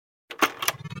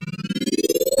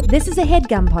This is a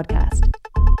HeadGum podcast.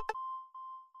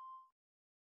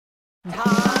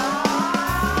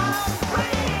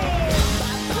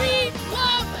 We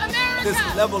love America! This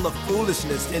level of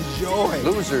foolishness and joy.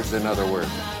 Losers, in other words.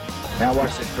 Now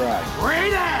watch this drive.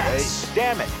 Great ass! Hey,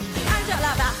 damn it.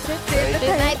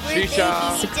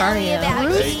 Shisha. Sicario.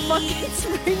 Bruce fucking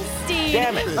Springsteen.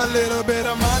 Damn it. A little bit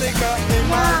of Monica in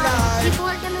my life. People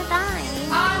are gonna die.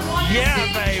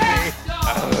 Yeah, baby.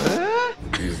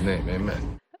 His name,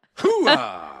 amen.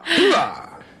 Hoo-ah!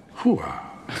 Hoo-ah!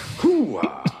 Hoo-ah!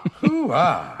 Hoo-ah!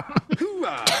 Hoo-ah!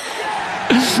 Hoo-ah!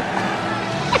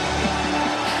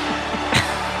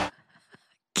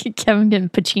 Kevin getting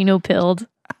Pacino pilled.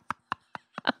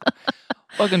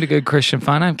 Welcome to Good Christian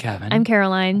Fun. I'm Kevin. I'm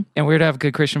Caroline. And we're to have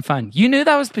good Christian fun. You knew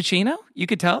that was Pacino? You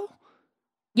could tell?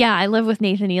 Yeah, I live with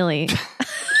Nathan Ely.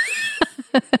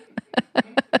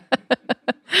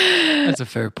 That's a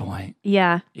fair point.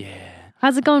 Yeah. Yeah.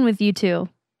 How's it going with you two?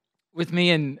 With me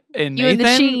and You Nathan? and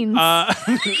the Sheens.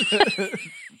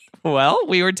 Well,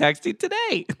 we were texting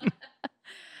today.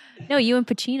 No, you and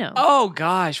Pacino. Oh,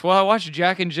 gosh. Well, I watched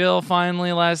Jack and Jill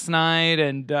finally last night,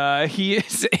 and he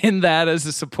is in that as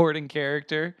a supporting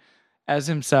character as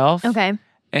himself. Okay.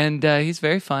 And he's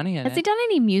very funny in Has it. he done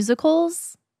any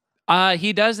musicals?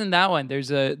 He does in that one. There's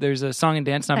a song and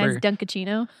dance number. As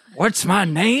Dunkachino? What's my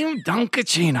name?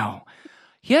 Dunkachino.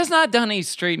 He has not done any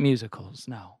straight musicals,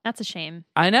 no. That's a shame.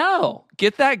 I know.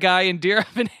 Get that guy in Dear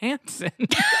Evan Hansen.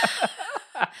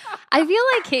 I feel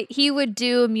like he would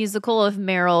do a musical if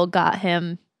Meryl got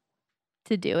him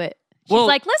to do it. She's Well-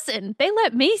 like, listen, they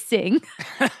let me sing.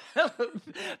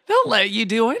 They'll let you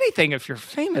do anything if you're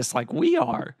famous like we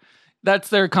are. That's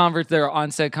their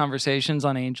on-set conversations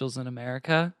on Angels in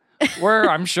America, where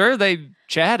I'm sure they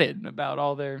chatted about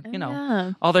all their,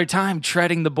 Yeah. all their time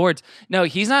treading the boards. No,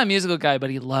 he's not a musical guy, but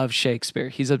he loves Shakespeare.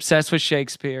 He's obsessed with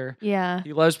Shakespeare. Yeah.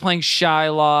 He loves playing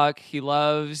Shylock. He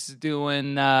loves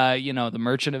doing, The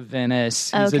Merchant of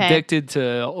Venice. He's Okay. addicted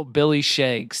to Billy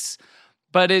Shakes.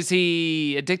 But is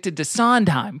he addicted to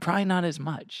Sondheim? Probably not as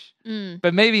much.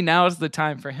 But maybe now is the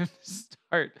time for him to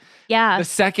start Yeah. the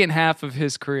second half of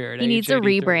his career. At He age needs a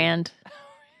 83. rebrand.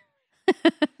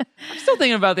 I'm still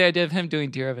thinking about the idea of him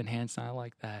doing Dear Evan Hansen. I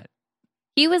like that.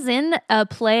 He was in a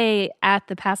play at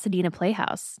the Pasadena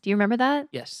Playhouse. Do you remember that?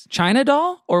 Yes. China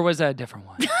Doll? Or was that a different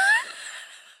one?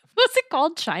 What's it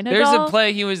called? China There's Doll? a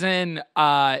play he was in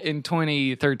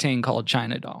 2013 called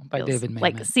China Doll by David Mamet.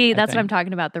 Like, see, I that's what I'm think.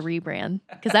 talking about, the rebrand.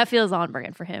 Because that feels on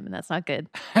brand for him, and that's not good.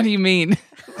 How do you mean?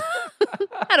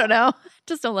 I don't know.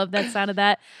 Just don't love that sound of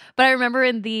that. But I remember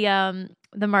in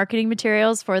the marketing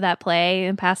materials for that play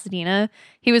in Pasadena,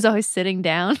 he was always sitting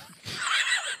down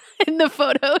in the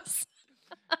photos.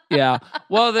 Yeah.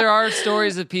 Well, there are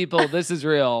stories of people, this is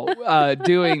real,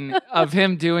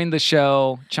 him doing the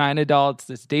show, China Doll. It's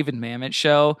this David Mamet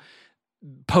show,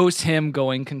 post him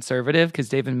going conservative, because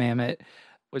David Mamet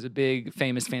was a big,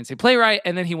 famous, fancy playwright,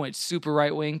 and then he went super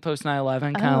right-wing post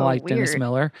 9/11, kind of Oh, like Dennis weird.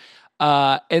 Miller.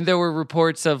 And there were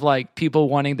reports of like people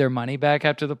wanting their money back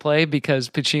after the play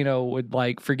because Pacino would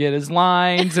like forget his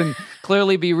lines and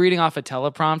clearly be reading off a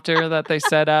teleprompter that they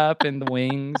set up in the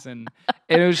wings, and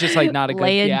it was just like not a good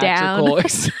Laying down. theatrical.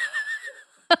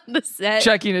 On the set.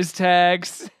 Checking his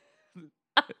tags.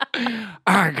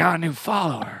 I got a new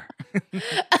follower.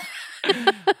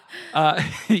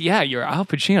 Yeah, you're Al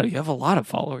Pacino. You have a lot of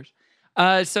followers.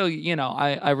 So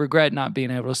I regret not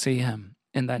being able to see him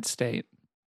in that state.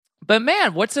 But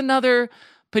man, what's another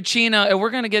Pacino? And we're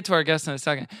going to get to our guest in a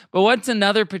second. But what's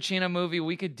another Pacino movie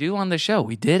we could do on the show?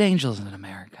 We did Angels in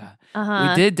America. Uh-huh.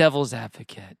 We did Devil's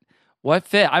Advocate. What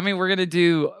fit? I mean,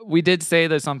 we did say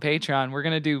this on Patreon. We're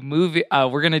going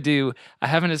to do A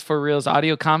Heaven is for Real's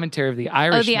audio commentary of The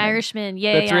Irishman. Oh, The Irishman.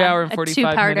 Yeah, The yeah. 3 hour and A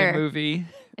 45 minute two-parter. movie.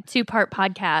 A two-part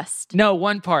podcast. No,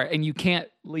 one part, and you can't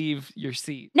leave your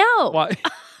seat. No. Why?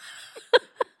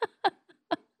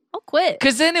 I'll quit.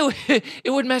 Because then it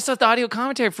would mess up the audio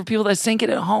commentary for people that sync it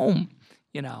at home,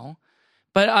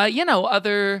 But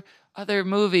other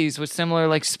movies with similar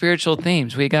like spiritual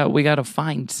themes, we got to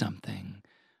find something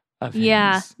of his,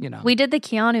 Yeah. We did the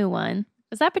Keanu one.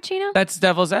 Was that Pacino? That's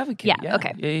Devil's Advocate. Yeah,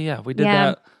 okay. Yeah. We did Yeah.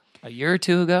 that a year or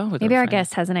two ago. With Maybe our friend.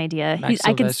 guest has an idea. Max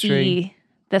I can Silvestri. see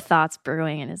the thoughts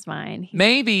brewing in his mind.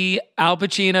 Maybe Al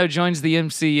Pacino joins the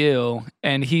MCU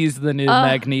and he's the new Oh,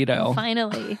 Magneto.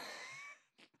 Finally.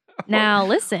 Now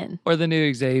listen. Or the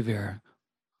new Xavier.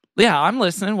 Yeah, I'm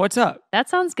listening. What's up? That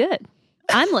sounds good.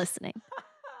 I'm listening.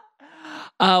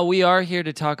 We are here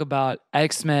to talk about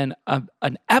X-Men,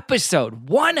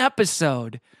 one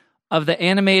episode of the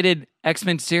animated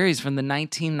X-Men series from the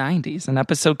 1990s, an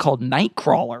episode called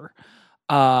Nightcrawler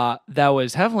that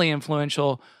was heavily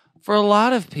influential for a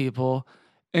lot of people,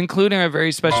 including our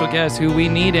very special guest who we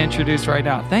need to introduce right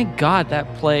now. Thank God that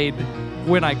played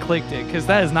when I clicked it, because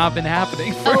that has not been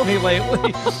happening for me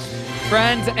lately.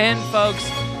 Friends and folks,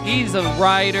 he's a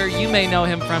writer. You may know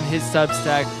him from his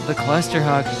Substack, The Cluster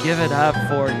Huck. Give it up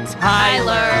for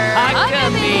Tyler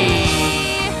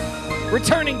Huckabee.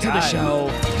 Returning to the show.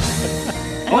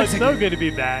 Oh, it's so good to be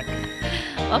back.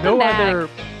 Welcome back.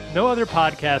 No other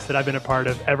podcast that I've been a part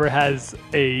of ever has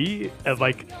a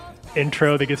like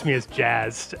intro that gets me as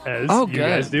jazzed as you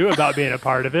guys do about being a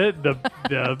part of it.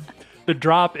 The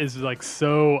drop is like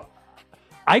so.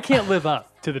 I can't live up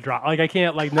to the drop. Like I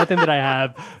can't, like nothing that I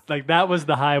have, like that was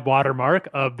the high watermark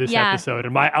of this episode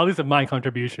and at least of my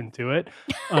contribution to it.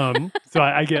 So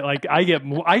I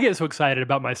get so excited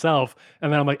about myself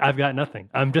and then I'm like, I've got nothing.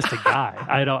 I'm just a guy.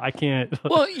 I can't.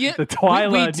 Well, yeah, the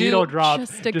Twyla needle drop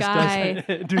just a guy.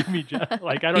 doesn't do me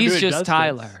like I don't He's do it just justice.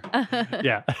 Tyler.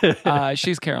 Yeah.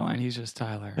 She's Caroline. He's just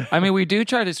Tyler. I mean, we do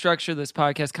try to structure this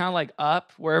podcast kind of like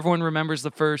Up, where everyone remembers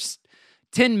the first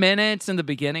 10 minutes in the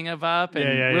begining of Up and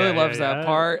really loves that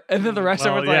part. And then the rest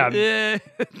of it's like,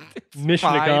 mission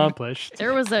fine. accomplished.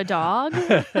 There was a dog.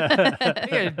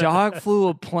 A dog flew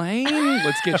a plane.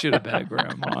 Let's get you to bed,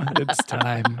 Grandma. It's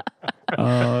time.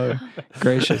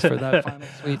 Gracious for that final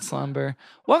sweet slumber.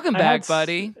 Welcome back,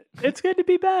 buddy. It's good to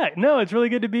be back. No, it's really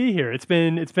good to be here. It's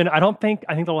been, I think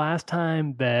the last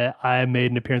time that I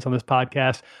made an appearance on this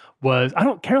podcast was,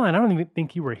 Caroline, I don't even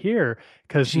think you were here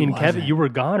because me and Kevin, you were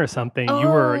gone or something. You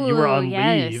were on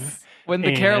leave. When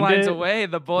the Caroline's away,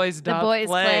 the boys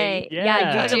play.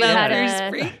 Yeah, you had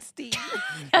a...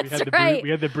 That's right. We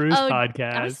had the Bruce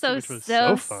podcast, I was which was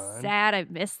so fun. Sad. I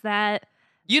missed that.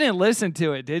 You didn't listen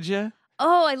to it, did you?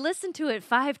 Oh, I listened to it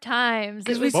 5 times.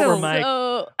 It was What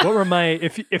were my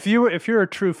if you're a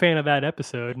true fan of that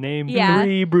episode, name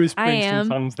 3 Bruce Springsteen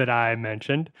songs that I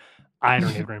mentioned. I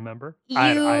don't even remember.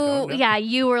 I don't know. Yeah,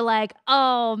 you were like,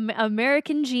 oh,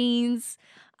 American Jeans.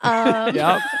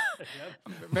 Yep.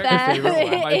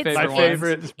 My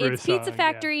favorite is Bruce It's Pizza song,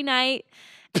 Factory night.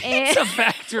 Pizza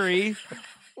Factory.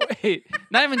 Wait,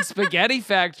 not even Spaghetti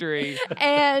Factory.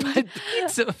 And but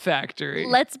Pizza Factory.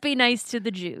 Let's Be Nice to the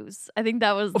Jews. I think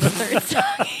that was the third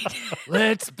song.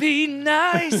 Let's be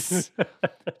nice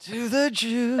to the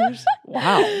Jews.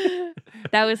 Wow.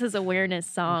 That was his awareness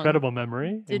song. Incredible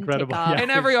memory. Didn't Incredible. take off.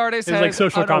 And every artist it's has like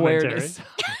social commentary. unawareness.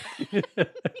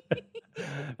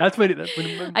 That's when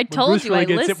I told Bruce you really I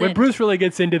gets listened. when Bruce really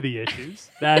gets into the issues.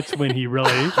 That's when he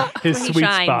really his When he sweet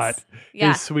shines. spot.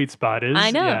 Yeah. His sweet spot is I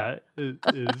know.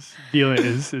 is dealing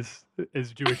is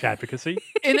Jewish advocacy.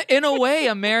 In a way,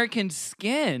 American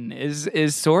Skin is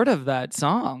sort of that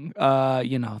song.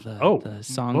 The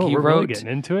song he we're wrote. really getting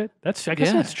into it. I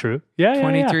guess that's true. Yeah,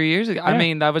 23 years ago. I Yeah.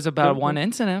 mean, that was about one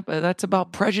incident, but that's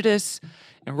about prejudice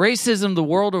and racism the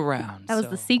world around. That was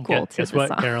the sequel to Guess the what,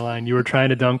 song. Caroline? You were trying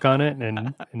to dunk on it,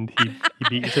 and he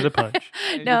beat you to the punch.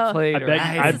 No, played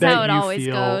I This is bet how it you always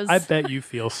feel. goes. I bet you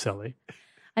feel silly.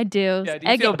 I do. Yeah, do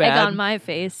you egg, feel egg bad? on my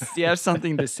face. Do you have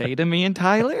something to say to me and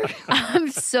Tyler?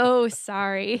 I'm so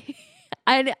sorry.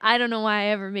 I don't know why I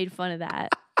ever made fun of that.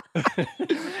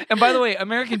 And by the way,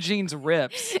 American Jeans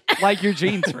rips like your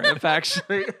jeans rip,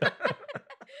 actually.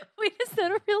 Wait, is that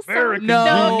a real song? American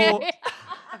No. Okay.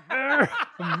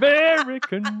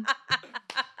 American.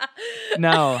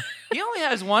 No. He only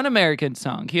has one American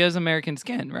song. He has American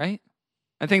Skin, right?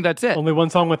 I think that's it. Only one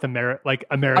song with American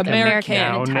American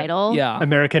noun. title. Yeah.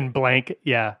 American blank.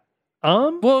 Yeah.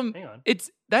 Well, hang on.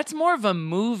 that's more of a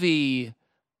movie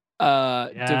Yeah,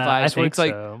 device I where think it's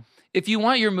like so. if you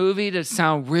want your movie to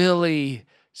sound really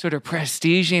sort of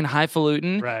prestige and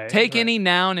highfalutin, Right, take right. any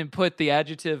noun and put the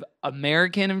adjective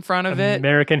American in front of it.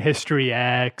 American History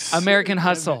X. American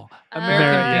Hustle,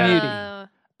 American Beauty,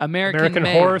 American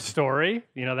Made. Horror Story.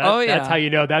 You know that. Oh, yeah. That's how you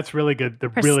know that's really good. The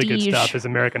really good Prestige. stuff is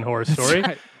American Horror Story.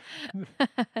 Right.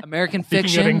 American Speaking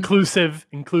Fiction. of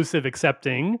inclusive,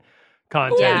 accepting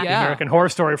content, Yeah. the Yeah. American Horror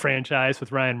Story franchise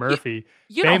with Ryan Murphy.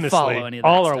 You don't famously, follow any of that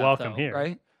all are stuff, welcome though, here.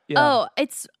 right? Oh,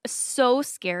 it's so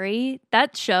scary.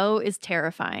 That show is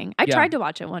terrifying. I Yeah. tried to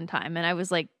watch it one time and I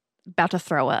was like about to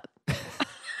throw up.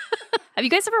 Have you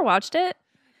guys ever watched it?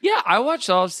 Yeah, I watched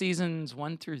all of seasons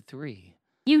 1 through 3.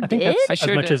 You I think did? that's I as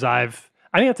sure much did. as I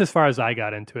think that's as far as I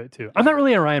got into it too. I'm not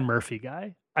really a Ryan Murphy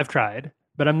guy. I've tried,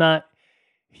 but I'm not.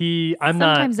 I'm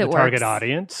Sometimes not it the target works.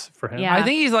 audience for him. Yeah. I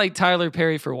think he's like Tyler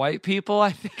Perry for white people.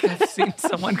 I think I've seen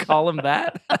someone call him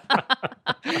that.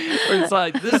 Where it's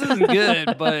like, this isn't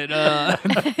good, but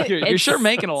you're It's sure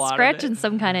making a lot scratching of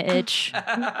some kind of itch.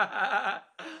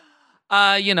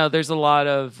 it. There's a lot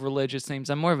of religious themes.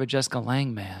 I'm more of a Jessica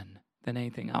Lange man. than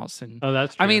anything else. And Oh,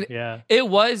 that's true. I mean, yeah. it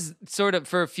was sort of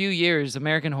for a few years.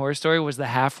 American Horror Story was the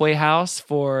halfway house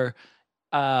for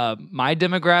my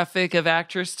demographic of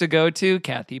actress to go to.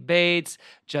 Kathy Bates,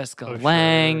 Jessica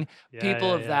Lange, Sure. Yeah,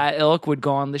 people of that ilk would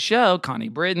go on the show. Connie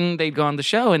Britton, they'd go on the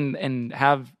show and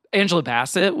have Angela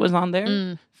Bassett was on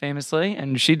there famously,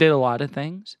 and she did a lot of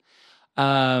things.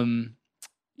 So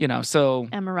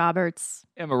Emma Roberts.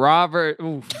 Emma Roberts.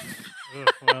 Ooh.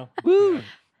 Well, Woo.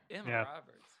 Emma Yeah. Roberts.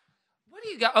 What do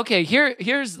you got? Okay,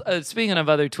 here's speaking of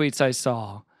other tweets I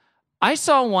saw. I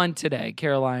saw one today,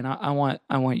 Caroline. I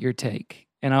want your take,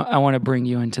 and I want to bring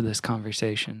you into this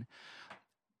conversation.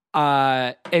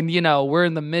 And we're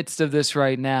in the midst of this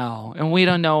right now, and we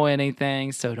don't know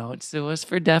anything, so don't sue us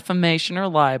for defamation or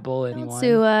libel. Anyone, Don't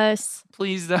sue us.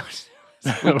 please don't.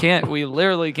 We can't. We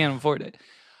literally can't afford it.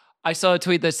 I saw a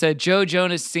tweet that said Joe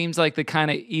Jonas seems like the kind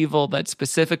of evil that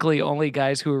specifically only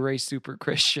guys who are raised super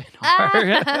Christian are.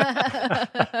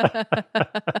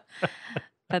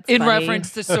 That's In funny.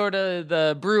 reference to sort of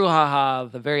the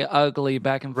brouhaha, the very ugly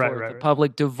back and forth, Right. the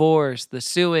public divorce, the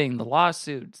suing, the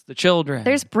lawsuits, the children.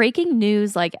 There's breaking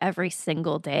news like every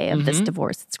single day of this Mhm.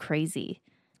 divorce. It's crazy.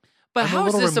 but I'm a how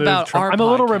is little this removed about from- our I'm a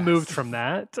little podcast? removed from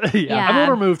that. I'm a Yeah.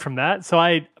 little removed from that. So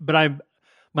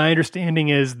my understanding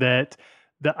is that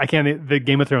the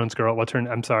Game of Thrones girl, what's her name?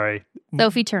 I'm sorry.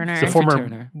 Sophie Turner. The former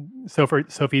Turner.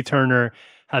 Sophie Turner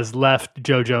has left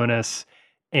Joe Jonas,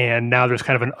 and now there's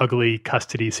kind of an ugly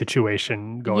custody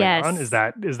situation going Yes. on. Is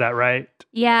that right?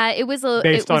 Yeah, it was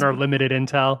Based on our limited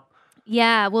intel.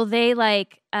 Yeah, well, they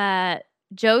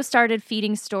Joe started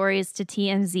feeding stories to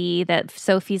TMZ that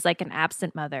Sophie's like an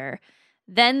absent mother.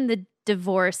 Then the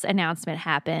divorce announcement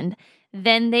happened.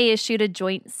 Then they issued a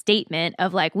joint statement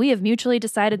of like, we have mutually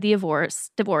decided the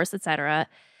divorce, etc.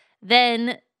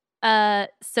 Then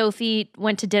Sophie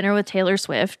went to dinner with Taylor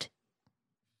Swift.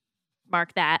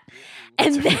 Mark that.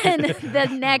 And then the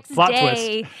next Plot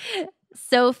day,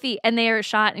 Sophie, and they are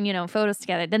shot and, photos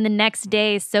together. Then the next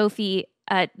day, Sophie,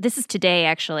 this is today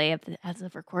actually, as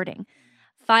of recording,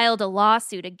 filed a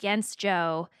lawsuit against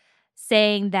Joe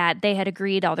saying that they had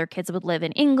agreed all their kids would live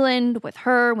in England with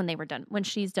her when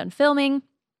she's done filming.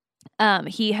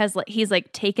 He's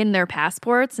taken their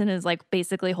passports and is like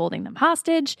basically holding them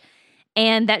hostage,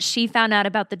 and that she found out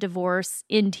about the divorce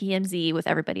in TMZ with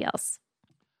everybody else.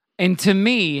 And to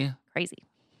me, Crazy.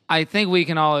 I think we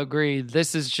can all agree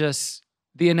this is just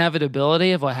the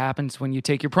inevitability of what happens when you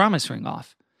take your promise ring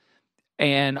off.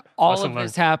 And all Lesson of learned.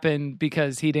 this happened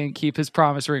because he didn't keep his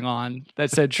promise ring on that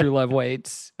said true love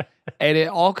waits. And it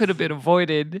all could have been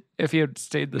avoided if he had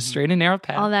stayed the straight and narrow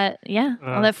path. All that,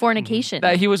 all that fornication.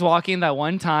 That he was walking that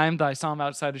one time that I saw him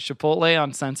outside of Chipotle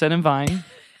on Sunset and Vine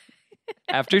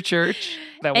after church.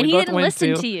 That and we he both didn't went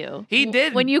listen to. to you. He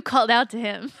did. When you called out to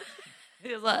him.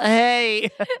 He was like, hey,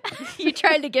 You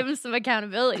tried to give him some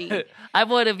accountability. I'm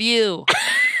one of you.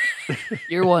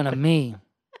 You're one of me.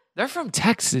 They're from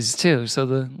Texas, too. So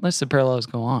the list of parallels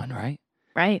go on, right?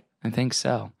 Right. I think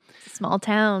so. Small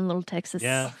town, little Texas.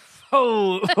 Yeah.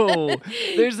 Oh,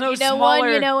 there's no You know smaller one,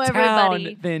 you know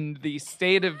everybody. town than the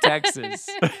state of Texas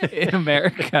in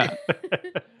America.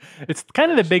 It's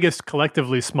kind of the biggest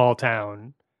collectively small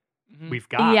town we've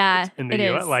got Yeah, in the it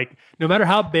U.S. is. Like, no matter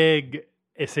how big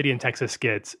a city in Texas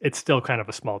gets, it's still kind of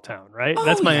a small town, right? Oh,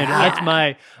 that's yeah.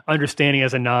 my understanding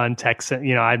as a non-Texan.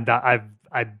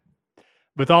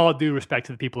 With all due respect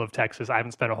to the people of Texas, I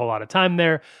haven't spent a whole lot of time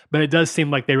there, but it does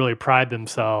seem like they really pride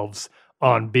themselves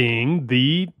on being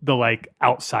the like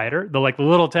outsider, the like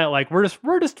little town. Like we're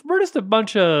just a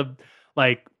bunch of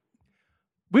like,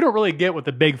 we don't really get what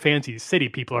the big fancy city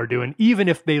people are doing, even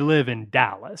if they live in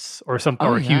Dallas or something,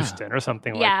 Oh, or yeah. Houston or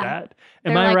something Yeah. like that.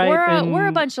 Am They're I like, right? we're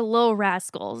a bunch of little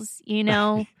rascals,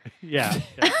 Yeah. yeah.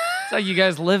 It's like you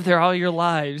guys live there all your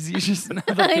lives. You just know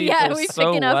the people yeah, we're so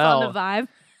picking up well. on the vibe.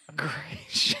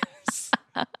 Gracious.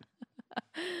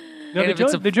 No, And if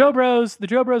it's the Joe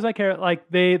Bros, I care. Like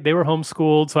they were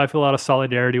homeschooled, so I feel a lot of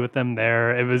solidarity with them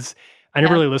there. I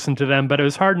never really listened to them, but it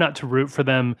was hard not to root for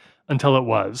them until it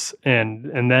was,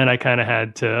 and then I kind of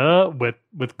had to,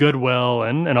 with goodwill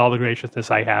and all the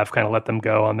graciousness I have, kind of let them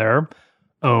go on their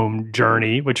own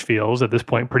journey, which feels at this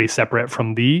point pretty separate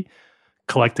from the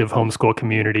collective homeschool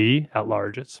community at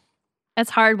large. It's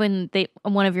hard when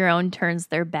one of your own turns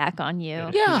their back on you.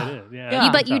 Yeah. It is, Yeah.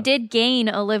 But you did gain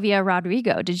Olivia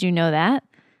Rodrigo. Did you know that?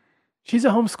 She's a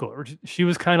homeschooler. She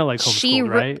was kind of like homeschooled,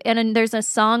 right? And then there's a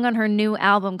song on her new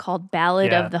album called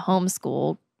 "Ballad Yeah. of the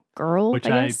Homeschool Girl," Which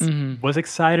I guess. was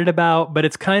excited about, but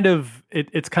it's kind of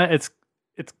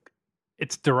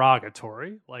it's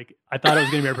derogatory. Like I thought it was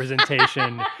going to be a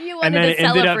representation, You and wanted then a it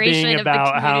ended up celebration being of the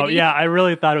about how community. I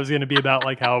really thought it was going to be about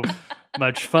like how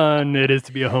much fun it is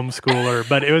to be a homeschooler,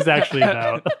 but it was actually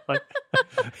about like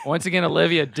Once again,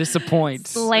 Olivia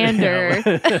disappoints. Slander.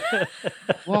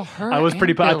 Well, her I was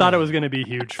pretty. and I thought it Billy. was going to be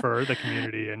huge for the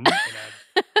community, and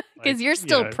Because you're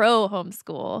still pro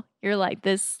homeschool. You're like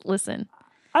this. Listen.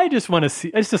 I just want to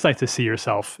see. It's just nice to see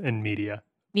yourself in media.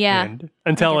 Yeah. And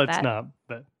until I it's get that. not.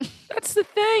 But That's the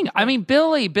thing. I mean,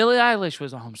 Billie Eilish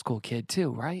was a homeschool kid too,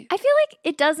 right? I feel like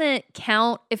it doesn't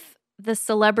count if the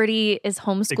celebrity is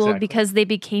homeschooled Exactly. because they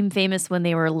became famous when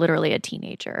they were literally a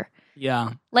teenager.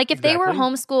 Yeah. Like if they were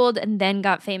Exactly. homeschooled and then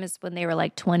got famous when they were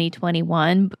like 20,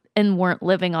 21 and weren't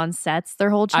living on sets their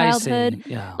whole I see. childhood.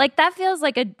 Yeah. Like that feels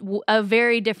like a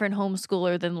very different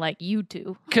homeschooler than like you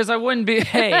two. Because I wouldn't be,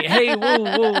 hey,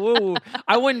 woo.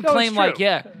 I wouldn't No, it's claim like,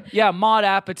 true. yeah, Maud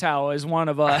Apatow is one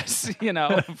of us,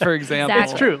 for example. Exactly.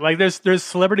 it's true. Like there's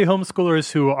celebrity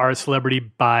homeschoolers who are celebrity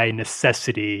by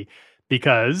necessity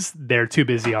because they're too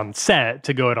busy on set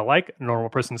to go to like a normal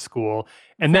person's school.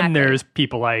 And then Exactly. there's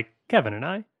people like Kevin and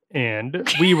I, and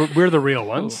we're the real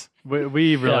ones.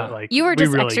 We really Yeah. like You were we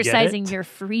just really get exercising it. your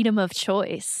freedom of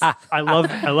choice. I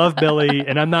love Billy,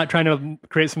 and I'm not trying to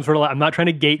create some sort of. I'm not trying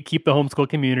to gatekeep the homeschool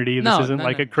community. This No, isn't no,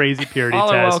 like no. a crazy purity All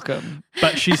are test. welcome.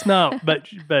 But she's not. But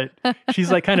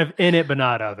she's like kind of in it, but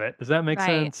not of it. Does that make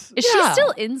Right. sense? Is Yeah. she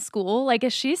still in school? Like,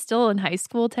 is she still in high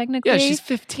school technically? Yeah, she's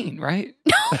 15, right?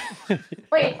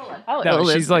 Wait, hold on. How No, old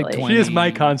is she's like Billy? 20. She is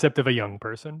my concept of a young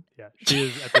person. Yeah, she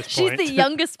is at this She's point. the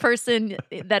youngest person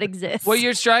that exists. What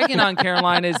you're striking on,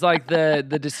 Caroline, is like the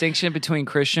distinction between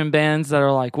Christian bands that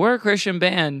are like, we're a Christian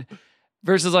band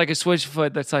versus like a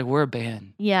Switchfoot that's like, we're a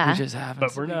band. Yeah. We just happen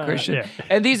But to we're be not, Christian. yeah.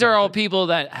 And these are all people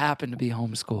that happen to be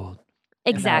homeschooled.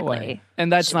 in that Exactly. way.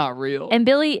 And that's not real. And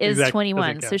Billy is Exactly. 21,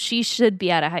 Doesn't so count. she should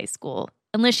be out of high school.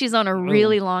 Unless she's on a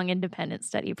really long independent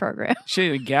study program. She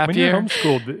had a gap when year.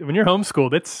 you're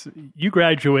homeschooled, it's you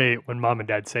graduate when mom and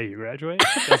dad say you graduate.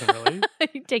 It doesn't really.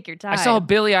 You take your time. I saw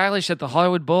Billie Eilish at the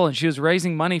Hollywood Bowl, and she was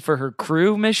raising money for her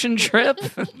crew mission trip.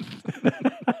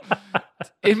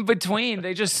 In between,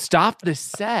 they just stopped the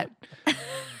set,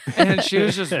 and she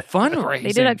was just fundraising.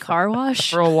 They did a car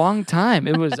wash. for a long time.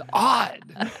 It was odd.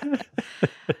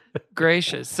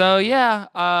 Gracious. So yeah,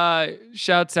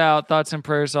 shouts out, thoughts and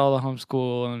prayers to all the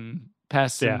homeschool and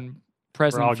past Yeah. and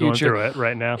present, We're all going future. through it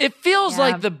right now. It feels Yeah.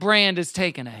 like the brand is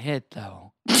taking a hit,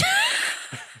 though.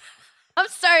 I'm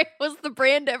sorry. Was the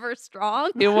brand ever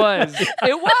strong? It was.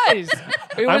 It was.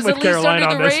 It I'm was with at least Caroline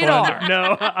under on the this radar. one.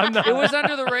 No, I'm not. It was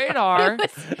under the radar.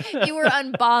 You were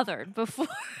unbothered before.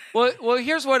 Well,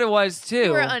 here's what it was too.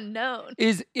 You were unknown.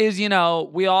 is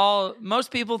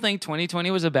most people think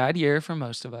 2020 was a bad year for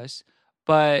most of us.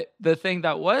 But the thing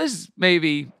that was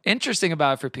maybe interesting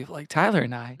about it for people like Tyler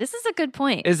and I This is a good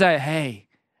point. is that, hey,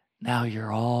 now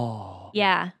you're all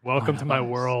Yeah. Welcome to my One of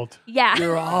us. world. Yeah.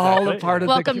 you're all a part of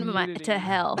Welcome the community. to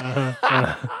hell.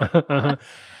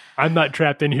 I'm not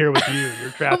trapped in here with you.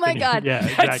 You're trapped. my in God. Here.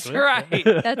 Yeah, That's exactly.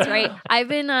 right. That's right. I've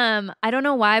been I don't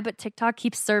know why, but TikTok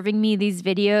keeps serving me these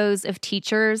videos of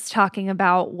teachers talking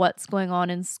about what's going on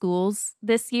in schools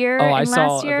this year Oh, and I saw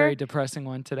last a year. very depressing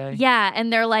one today. Yeah,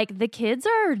 and they're like the kids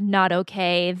are not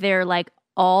okay. They're like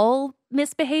all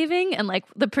misbehaving and like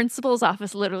the principal's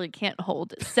office literally can't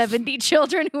hold 70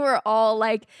 children who are all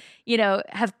like,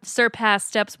 have surpassed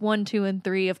steps 1, 2, and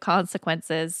 3 of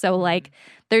consequences. So like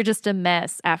they're just a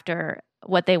mess after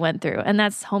what they went through, and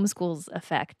that's homeschool's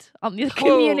effect on the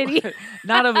community. Whoa.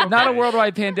 not a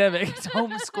worldwide pandemic. It's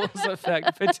homeschool's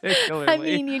effect particularly. I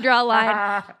mean, you draw a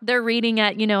line. They're reading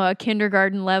at, a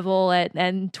kindergarten level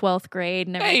and 12th grade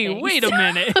and hey, everything. wait a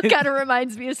minute. It kind of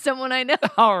reminds me of someone I know.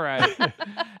 All right.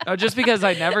 No, just because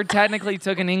I never technically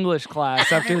took an English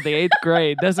class after the 8th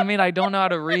grade doesn't mean I don't know how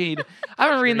to read.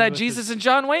 I've been reading that Jesus and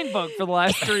John Wayne book for the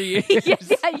last 3 years.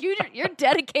 Yeah, you're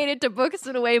dedicated to books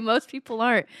in a way most people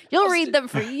aren't. You'll read them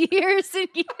for years and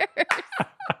years.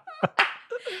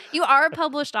 You are a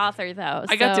published author, though.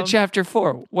 I got to so chapter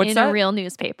 4. What's in that? a real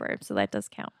newspaper, so that does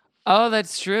count. Oh,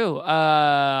 that's true.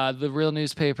 The real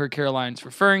newspaper Caroline's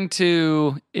referring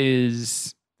to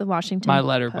is The Washington my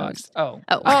letterbox. Post.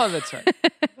 Oh, that's right.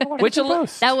 Which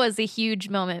That was a huge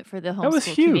moment for the homeschool That was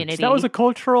huge. community. That was a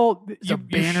cultural. It's a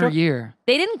banner year.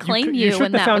 They didn't claim you you, shook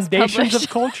when the that was foundations published. of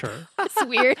culture. That's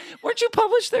weird. Weren't you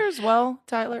published there as well,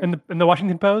 Tyler? In the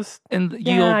Washington Post. In the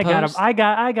Yeah, Yule I got Post? I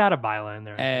got a byline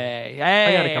there. Hey,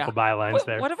 I got hey. a couple bylines What,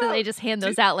 there. what So about they just hand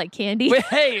those out like candy. Wait,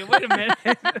 hey, wait a minute.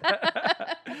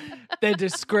 The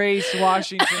disgraced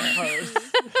Washington Post.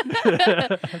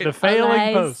 The failing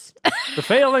Lies. Post. The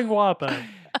failing WAPA.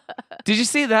 Did you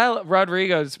see that?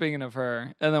 Rodrigo, speaking of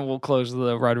her, and then we'll close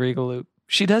the Rodrigo loop.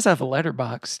 She does have a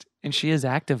letterboxd, and she is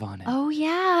active on it. Oh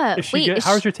yeah, Yeah. Is she Wait. good? is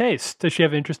How's she- your taste? Does she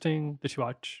have interesting? Did she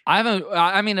watch? I haven't.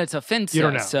 I mean, it's offensive, You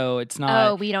don't know. so it's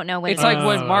not. Oh, we don't know what It's it like is.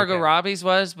 what Oh, Margot okay. Robbie's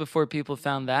was before people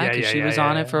found that Yeah, because yeah, she yeah, was yeah,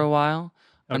 on yeah. it for a while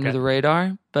under Okay. the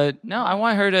radar. But no, I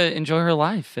want her to enjoy her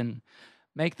life and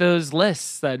make those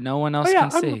lists that no one else yeah,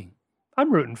 can see.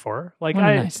 I'm rooting for her. Like What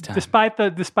a nice time. despite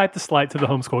the slight to the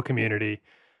homeschool community,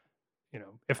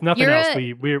 if nothing You're else,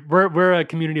 a- we're a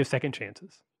community of second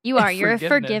chances. You are. You're a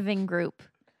Forgiveness. forgiving group.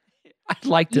 I'd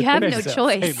like to You have think no so.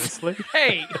 choice. Famously.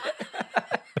 Hey,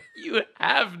 you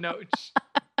have no.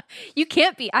 You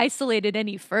can't be isolated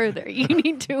any further. You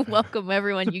need to welcome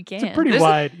everyone you can. It's a pretty This-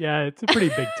 wide. Yeah, it's a pretty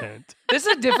big tent. This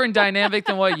is a different dynamic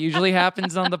than what usually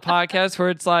happens on the podcast, where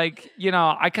it's like,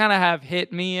 I kind of have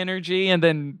hit me energy, and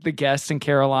then the guest and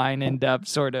Caroline end up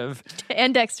sort of,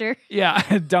 And Dexter.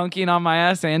 dunking on my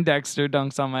ass, and Dexter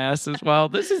dunks on my ass as well.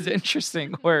 This is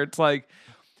interesting, where it's like,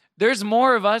 there's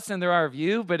more of us than there are of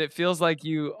you, but it feels like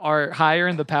you are higher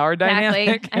in the power dynamic.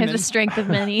 Exactly. I have the and strength of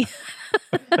many.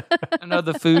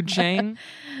 the food chain.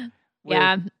 with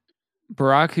Yeah.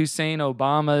 Barack Hussein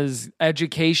Obama's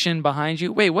education behind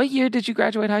you. Wait, what year did you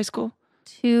graduate high school?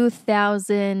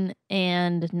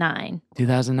 2009.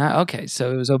 2009. Okay,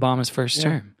 so it was Obama's first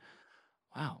term.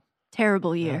 Wow.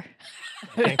 Terrible year.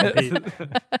 Can't compete.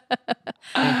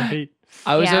 Can't compete.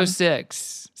 I was Yeah.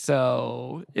 06,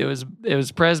 so it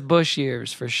was Pres Bush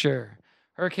years for sure.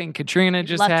 Hurricane Katrina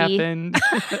just Lucky. happened.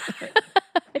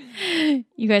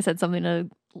 You guys had something to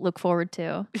look forward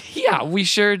to. Yeah, we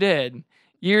sure did.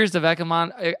 Years of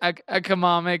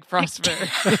economic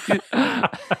prosperity.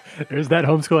 There's that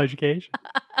homeschool education.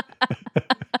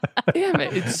 Damn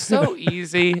it. It's so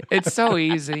easy. It's so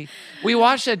easy. We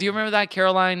watched that. Do you remember that,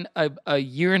 Caroline? A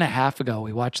year and a half ago,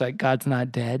 we watched that God's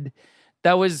Not Dead.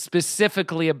 That was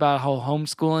specifically about how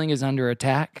homeschooling is under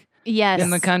attack Yes. in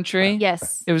the country.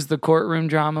 Yes. It was the courtroom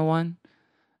drama one.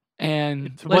 And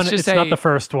It's let's say not the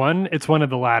first one. It's one of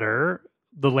the latter,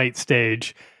 the late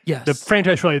stage. yes. The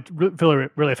franchise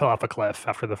really fell off a cliff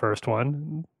after the first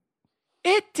one.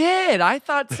 It did. I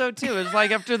thought so too. It was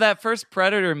like after that first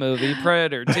Predator movie,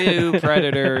 Predator 2,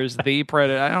 Predators, The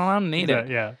Predator. I don't need it.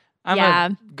 Yeah. I'm Yeah.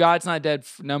 a God's Not Dead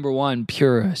 #1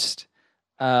 purist.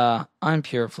 I'm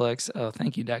Pureflix. Oh,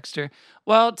 thank you, Dexter.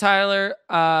 Well, Tyler,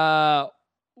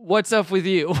 what's up with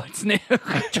you? What's new?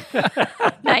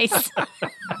 Nice.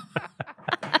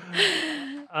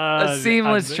 A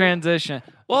seamless transition.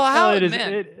 Well, how it is.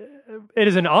 man, It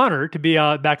is an honor to be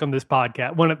back on this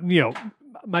podcast.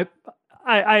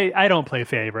 I don't play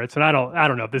favorites, and I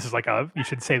don't know if this is like you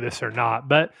should say this or not,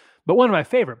 but one of my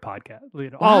favorite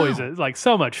podcasts. Always is like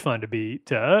so much fun to be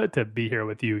here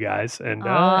with you guys, and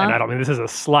I don't mean this is a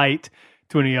slight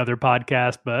to any other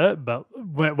podcast, but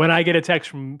when I get a text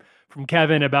from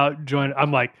Kevin about joining,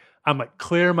 I'm like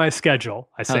clear my schedule.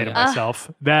 I say to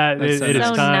myself that That's it so is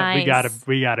nice. time. Nice.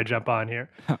 We gotta jump on here.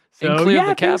 So Include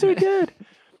the things are cabinet.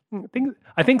 good.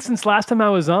 I think since last time I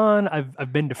was on,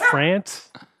 I've been to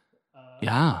France.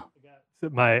 yeah.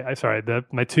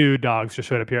 My two dogs just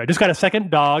showed up here. I just got a second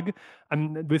dog.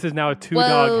 This is now a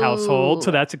 2-dog Whoa. household,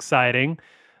 so that's exciting.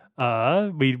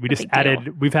 We just big deal.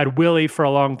 added. We've had Willie for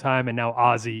a long time, and now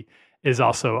Ozzy is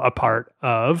also a part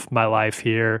of my life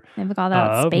here. Never got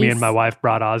that space. Me and my wife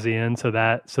brought Ozzy in, so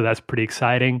that's pretty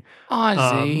exciting.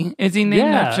 Ozzy. Is he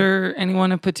named yeah. after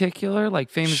anyone in particular? Like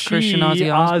famous Christian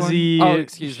Ozzy Osbourne? Ozzy. Oh,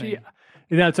 excuse me.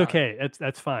 That's okay.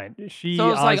 That's fine. So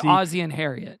it's like Ozzy and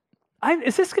Harriet.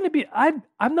 Is this going to be? I'm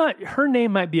not. Her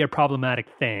name might be a problematic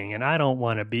thing, and I don't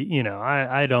want to be.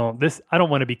 I don't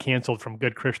want to be canceled from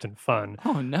Good Christian Fun.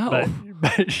 Oh no.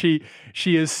 But she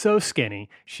is so skinny.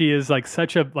 She is like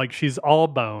she's all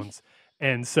bones,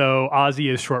 and so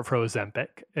Ozzy is short for Ozempic,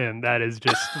 and that is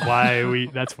just why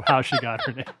that's how she got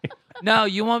her name. No,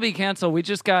 you won't be canceled. We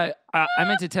just got. I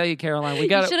meant to tell you, Caroline. We You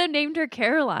got. should have named her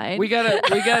Caroline. We got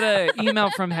a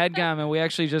email from Headgum, and we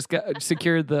actually just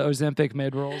secured the Ozempic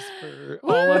mid rolls for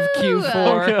all of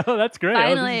Q4. Oh, that's great.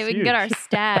 Finally, we can get our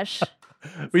stash.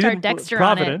 We Start didn't- Dexter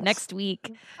on it Providence. next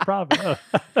week.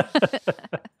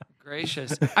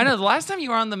 Gracious. I know the last time you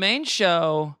were on the main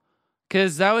show,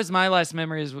 because that was my last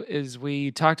memory. Is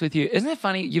we talked with you. Isn't it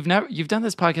funny? You've done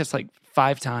this podcast like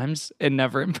 5 times and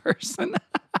never in person.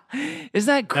 Is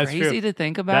that That's crazy true. to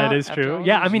think about? That is after true. all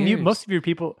Yeah, I these mean, years? most of your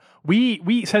people,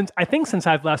 since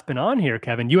I've last been on here,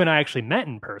 Kevin, you and I actually met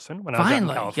in person when I was out in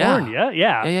Finally, California.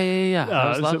 Yeah. Yeah. That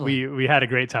was So lovely. we had a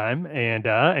great time, and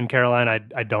Caroline,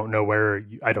 I don't know where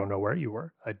you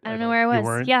were. I don't know where I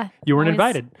was. You weren't I was-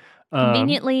 invited.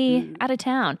 Conveniently out of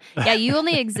town. Yeah, you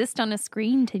only exist on a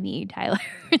screen to me, Tyler.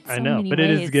 I know, but it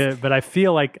is good. But I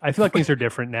feel like things are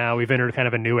different now. We've entered kind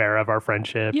of a new era of our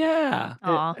friendship. Yeah.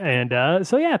 Aw. And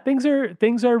so yeah, things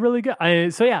are really good. I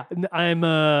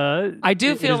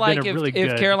do feel like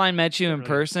if Caroline met you in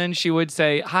person, she would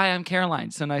say, "Hi, I'm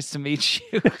Caroline. So nice to meet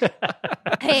you."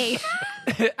 Hey,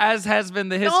 as has been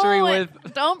the history with.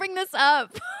 Don't bring this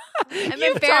up. I'm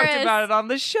You've embarrassed. talked about it on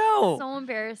the show. So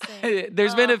embarrassing.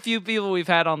 There's been a few people we've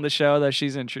had on the show that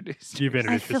she's introduced. You've I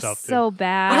introduced feel yourself so to.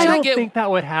 bad. I don't think that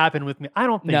would happen with me. I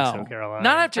don't think so, Caroline.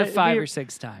 Not after 5 or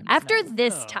 6 times. After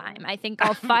this time, I think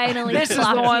I'll finally This is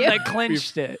flop the one you. that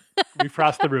clinched it. We've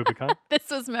crossed the Rubicon. This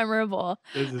was memorable.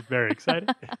 This is very exciting.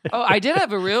 Oh, I did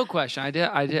have a real question. I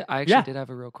actually did have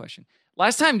a real question.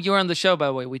 Last time you were on the show, by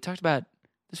the way, we talked about,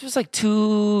 this was like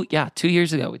 2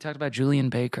 years ago. We talked about Julian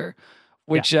Baker,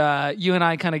 which you and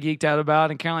I kind of geeked out about,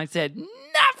 and Caroline said,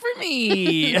 "Not for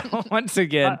me," once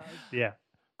again.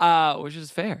 Which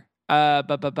is fair.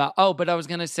 But I was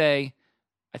gonna say,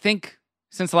 I think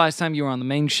since the last time you were on the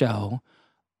main show,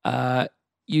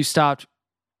 you stopped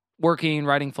working,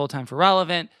 writing full time for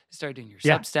Relevant, started doing your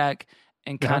Substack,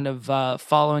 and kind of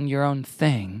following your own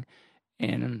thing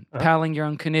and paddling your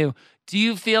own canoe. Do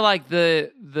you feel like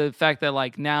the fact that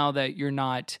like now that you're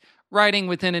not writing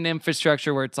within an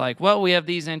infrastructure where it's like, well, we have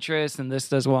these interests and this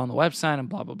does well on the website and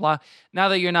blah, blah, blah. Now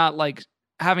that you're not like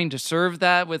having to serve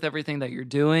that with everything that you're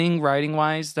doing writing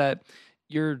wise, that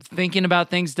you're thinking about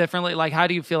things differently. Like, how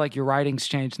do you feel like your writing's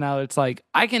changed now that it's like,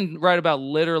 I can write about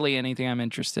literally anything I'm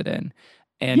interested in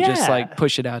and just like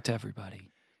push it out to everybody?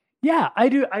 Yeah, I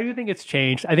do think it's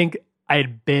changed. I think I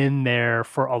had been there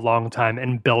for a long time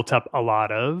and built up a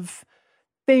lot of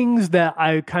things that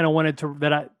I kind of wanted to,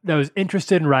 that I was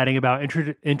interested in writing about,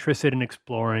 interested in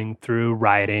exploring through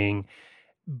writing,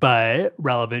 but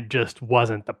Relevant just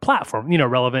wasn't the platform. You know,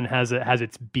 Relevant has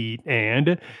its beat,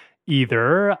 and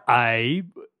either I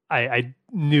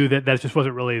knew that just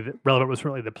wasn't really, Relevant was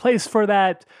really the place for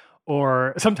that,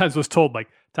 or sometimes was told like,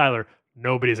 Tyler,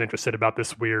 nobody's interested about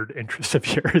this weird interest of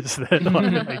yours that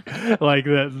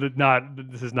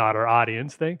this is not our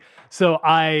audience thing. So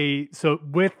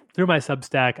through my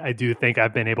Substack, I do think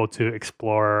I've been able to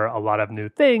explore a lot of new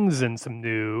things and some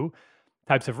new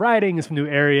types of writing and some new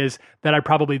areas that I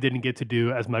probably didn't get to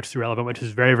do as much through Relevant, which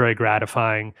is very, very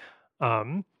gratifying.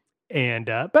 But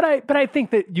I think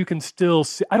that you can still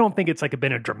see, I don't think it's like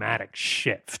been a dramatic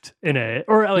shift a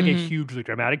hugely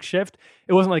dramatic shift.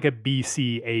 It wasn't like a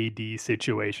BCAD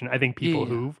situation. I think people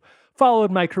who've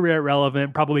followed my career at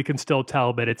Relevant probably can still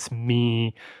tell that it's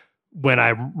me when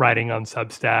I'm writing on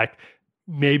Substack,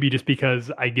 maybe just because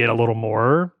I get a little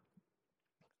more.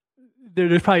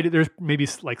 There's maybe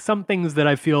like some things that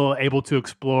I feel able to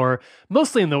explore,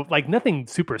 mostly in the like nothing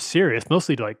super serious,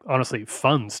 mostly like honestly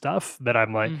fun stuff that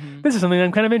I'm like, this is something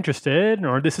I'm kind of interested in,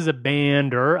 or this is a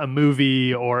band or a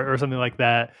movie or something like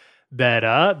that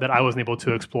I wasn't able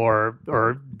to explore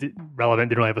or Relevant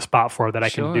didn't really have a spot for that I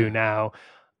can do now.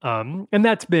 And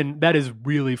that is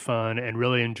really fun and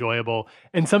really enjoyable.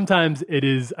 And sometimes it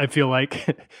is, I feel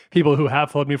like people who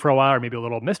have followed me for a while are maybe a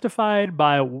little mystified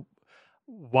by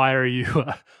why are we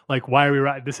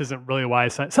writing? This isn't really why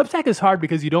Substack is hard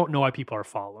because you don't know why people are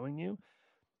following you.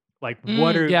 Like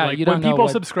what are when people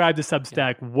subscribe to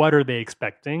Substack, what are they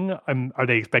expecting? Are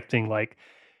they expecting like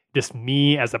just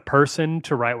me as a person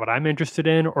to write what I'm interested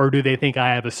in, or do they think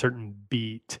I have a certain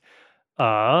beat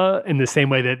in the same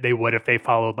way that they would if they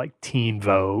followed like Teen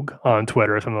Vogue on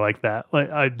Twitter or something like that? Like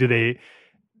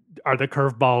are the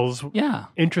curveballs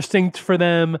interesting for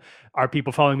them? Are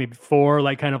people following me for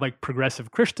like kind of like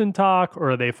progressive Christian talk,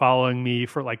 or are they following me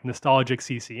for like nostalgic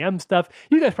CCM stuff?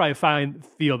 You guys probably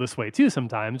feel this way too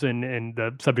sometimes, and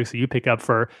the subjects that you pick up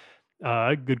for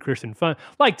good Christian fun.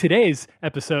 Like today's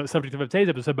episode, subject of today's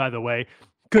episode, by the way,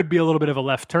 could be a little bit of a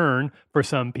left turn for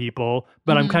some people,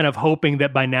 but I'm kind of hoping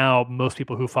that by now most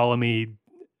people who follow me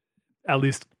at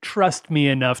least trust me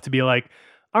enough to be like,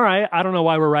 all right, I don't know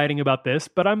why we're writing about this,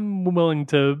 but I'm willing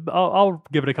to, I'll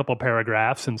give it a couple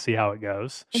paragraphs and see how it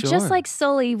goes. It's just like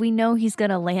Sully, we know he's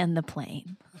going to land the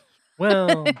plane.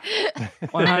 Well,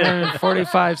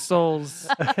 145 souls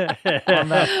on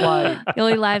that flight. The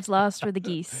only lives lost were the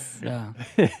geese. Yeah.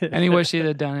 And he wished he'd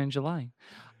have done it in July.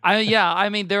 I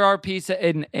mean, there are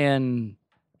pieces, and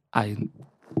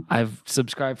I've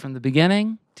subscribed from the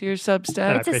beginning to your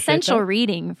Substack. It's essential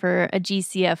reading for a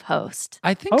GCF host.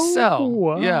 I think so.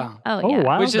 Wow. Yeah. Oh, yeah.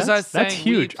 Wow. Which is us saying that's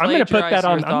huge. I'm going to put that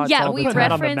on. We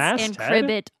reference and crib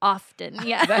it often.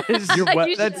 Yeah. That is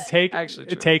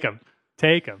Take them.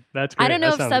 Take them. That's great. I don't know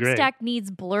if That sounds Substack needs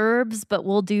blurbs, but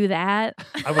we'll do that.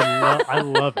 great. I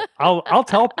love it.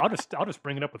 I'll just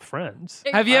bring it up with friends.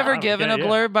 Have you ever Oh, given yeah, a yeah.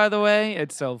 blurb, by the way?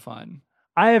 It's so fun.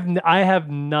 I have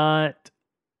not.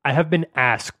 I have been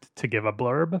asked to give a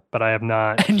blurb, but I have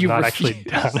not. And you've not actually refused.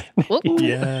 done it. Whoop.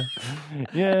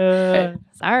 Yeah.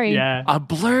 Sorry. Yeah. A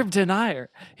blurb denier.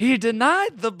 He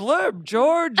denied the blurb,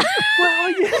 George.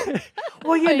 Well, yeah.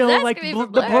 Well, you He's know, asking like me for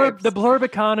the blurb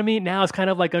economy now is kind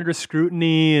of like under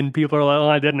scrutiny, and people are like, "Oh,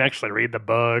 I didn't actually read the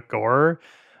book," or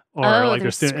like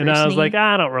there's and I was scrutiny. like,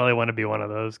 I don't really want to be one of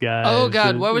those guys. Oh,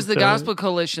 God. What was the So- Gospel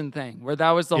Coalition thing where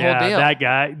that was the yeah, whole deal? that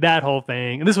guy, that whole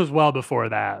thing, and this was well before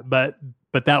that, but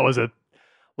that was a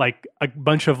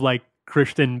bunch of like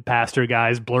Christian pastor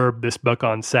guys blurbed this book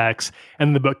on sex,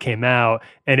 and the book came out,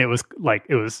 and it was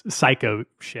psycho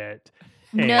shit.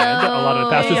 And No. a lot of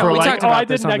the pastors Yeah, were we like, talked "Oh, about I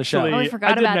this didn't on the show." actually, Oh, I forgot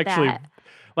didn't about actually." that.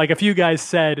 Like a few guys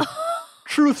said,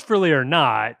 truthfully or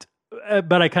not,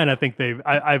 but I kind of think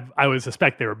I would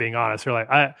suspect they were being honest. They're like,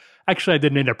 I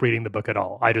didn't end up reading the book at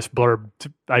all. I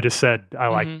just said I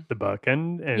liked the book,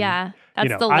 and Yeah, that's you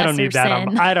know, the I don't lesser need that.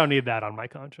 sin. I don't need that on my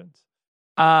conscience.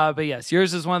 But yes,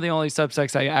 yours is one of the only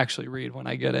Substacks I actually read when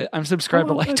I get it. I'm subscribed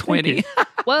to Oh, like thank 20. you.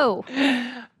 Whoa.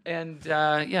 And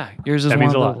yeah, yours is That one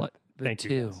means of a the, lot. the Thank you.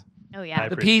 two. guys. Oh I yeah.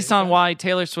 The appreciate piece on that. why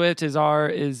Taylor Swift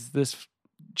is this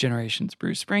generation's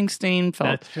Bruce Springsteen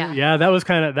felt. That's true. Yeah. Yeah, that was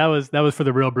for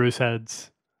the real Bruce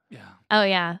heads. Yeah. Oh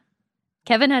yeah.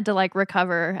 Kevin had to like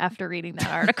recover after reading that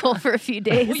article for a few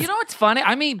days. Well, you know what's funny?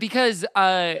 I mean, because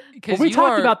Well, we you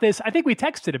talked are, about this. I think we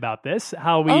texted about this.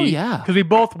 How we? Oh, yeah. Because we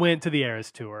both went to the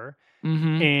Eras tour,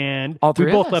 Mhm. and All we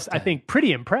three both of us left. I did. think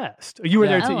pretty impressed. You were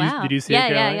Yeah. there too. Oh, wow. Did you see Yeah,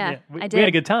 it? yeah, Caroline? yeah. We I had did.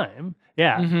 a good time.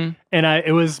 Yeah, Mhm. and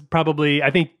it was probably.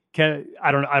 I think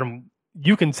I don't.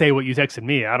 You can say what you texted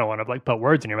me. I don't want to like put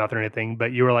words in your mouth or anything,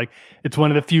 but you were like, it's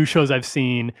one of the few shows I've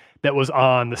seen that was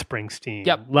on the Springsteen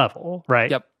Yep. level, right?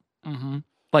 Yep. Mm-hmm.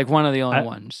 Like one of the only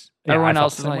ones. yeah, Everyone I felt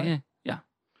else the is same like, way.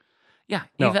 yeah.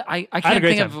 No, Even I had a can't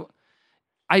great think time.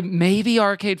 of. Maybe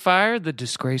Arcade Fire, the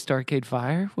disgraced Arcade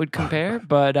Fire, would compare,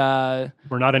 but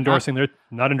We're not endorsing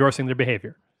their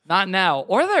behavior. not now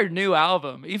or their new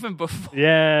album. Even before,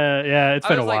 Yeah, it's I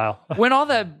been a was like- while. when all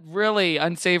that really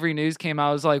unsavory news came out,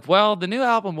 I was like, well, the new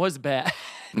album was bad.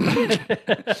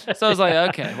 So I was like,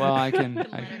 okay, well, I can.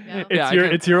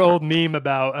 It's your old meme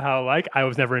about how like I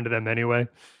was never into them anyway.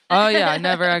 Oh yeah, I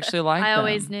never actually liked. I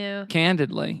always them. knew.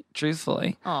 Candidly,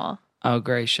 truthfully. Aw. Oh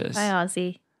gracious. Bye,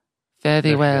 Ozzy. Very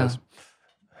There she well. goes.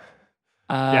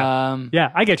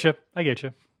 Yeah. I get you.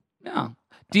 No.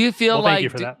 Do you feel Well, like thank you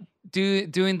for that.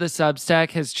 doing the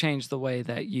Substack has changed the way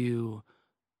that you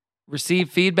receive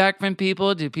feedback from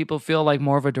people? Do people feel like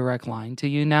more of a direct line to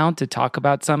you now to talk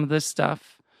about some of this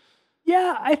stuff?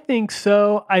 Yeah, I think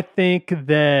so. I think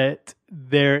that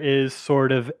there is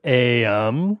sort of a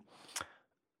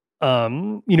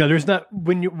there's not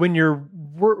when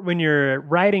you're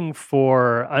writing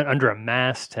for under a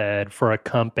masthead for a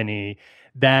company,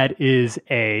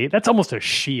 that's almost a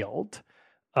shield.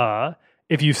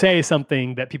 If you say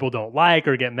something that people don't like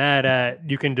or get mad at,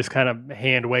 you can just kind of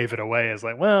hand wave it away as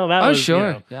like, well, that was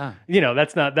sure. Yeah.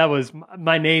 that was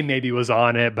my name maybe was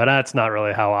on it, but that's not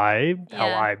really how I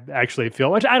actually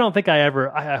feel. Which I don't think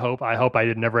I hope I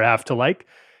did never have to like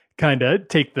kind of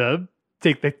take the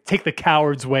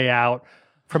coward's way out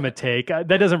from a take. That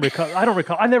doesn't recall. I don't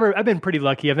recall. I've been pretty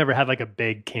lucky. I've never had like a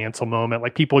big cancel moment.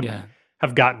 Like people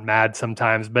have gotten mad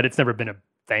sometimes, but it's never been a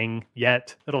thing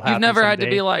yet. It'll happen. You've never had to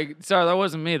someday. be like, sorry, that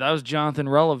wasn't me. That was Jonathan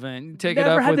Relevant. Take Never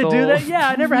it up had with to old... do that. Yeah,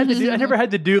 I never had to do. I never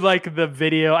had to do like the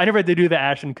video. I never had to do the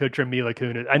Ashton Kutcher Mila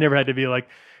Kunis. I never had to be like,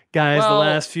 guys, Well, the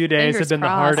last few days have fingers been the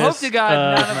crossed. hardest. Hope to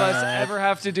God none of my us life. ever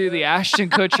have to do the Ashton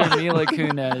Kutcher Mila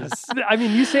Kunis. I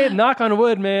mean, you say it, knock on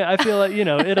wood, man. I feel like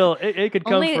it could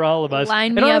come Only for all of us.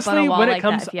 line And me up on a honestly, wall when it like that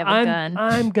comes, if you have a I'm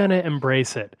gun. gonna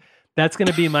embrace it. That's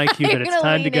gonna be my cue that You're it's gonna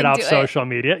time to lean get off into it. social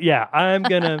media. Yeah, I'm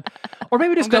gonna, or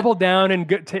maybe just double down and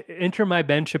enter my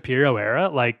Ben Shapiro era.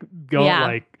 Like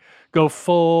go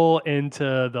full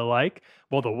into the like.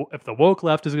 Well, if the woke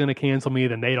left is going to cancel me,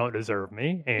 then they don't deserve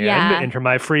me. And enter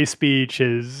my free speech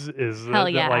is Hell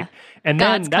yeah. like, and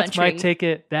God's then that's my country.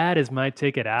 ticket. That is my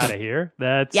ticket out of here.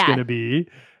 That's Yeah. going to be.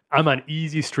 I'm on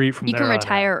easy street from You there can on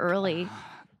retire out. early.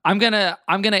 I'm gonna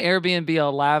Airbnb a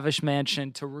lavish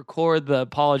mansion to record the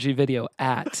apology video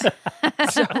at, so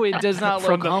it does not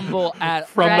look humble at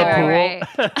from the all. pool. Right.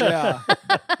 Yeah,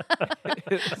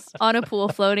 On a pool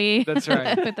floaty. That's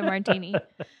right. With a martini.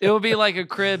 it will be like a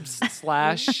Cribs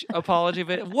 / apology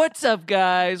video. What's up,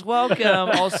 guys? Welcome.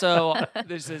 Also,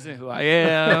 this isn't who I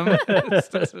am. This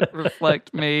doesn't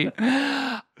reflect me.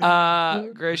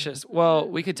 Gracious. Well,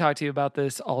 we could talk to you about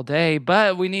this all day,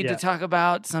 but we need to talk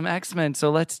about some X-Men. So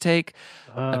let's take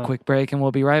a quick break, and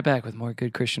we'll be right back with more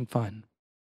good Christian fun.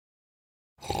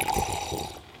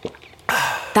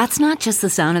 That's not just the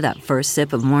sound of that first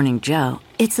sip of Morning Joe.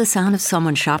 It's the sound of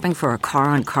someone shopping for a car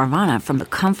on Carvana from the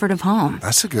comfort of home.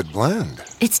 That's a good blend.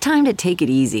 It's time to take it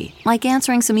easy, like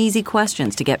answering some easy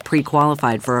questions to get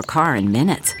pre-qualified for a car in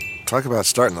minutes. Talk about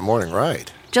starting the morning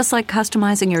right. Just like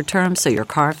customizing your terms so your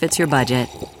car fits your budget.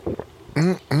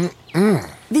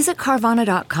 Visit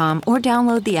Carvana.com or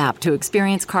download the app to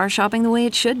experience car shopping the way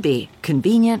it should be.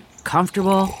 Convenient,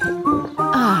 comfortable.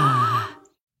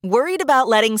 Worried about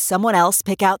letting someone else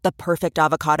pick out the perfect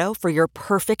avocado for your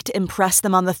perfect impress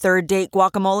them on the third date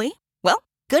guacamole? Well,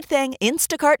 good thing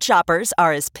Instacart shoppers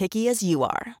are as picky as you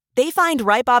are. They find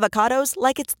ripe avocados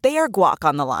like it's their guac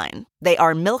on the line. They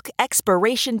are milk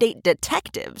expiration date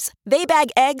detectives. They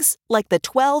bag eggs like the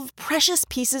 12 precious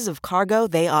pieces of cargo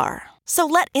they are. So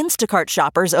let Instacart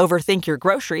shoppers overthink your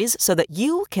groceries so that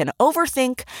you can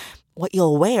overthink what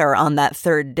you'll wear on that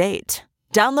third date.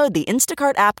 Download the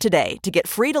Instacart app today to get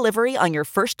free delivery on your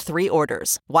first 3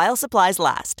 orders, while supplies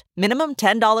last. Minimum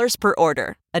 $10 per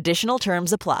order. Additional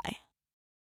terms apply.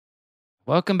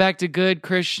 Welcome back to Good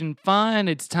Christian Fun.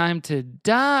 It's time to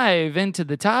dive into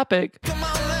the topic.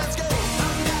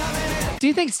 Do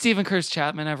you think Stephen Curtis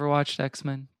Chapman ever watched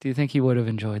X-Men? Do you think he would have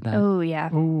enjoyed that? Oh, yeah.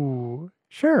 Ooh,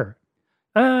 sure.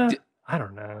 I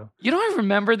don't know. You know, I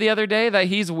remember the other day that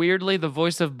he's weirdly the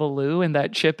voice of Baloo in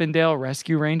that Chippendale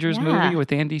Rescue Rangers movie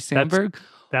with Andy Samberg.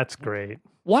 That's great.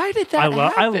 Why did that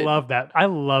happen? I love that. I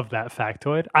love that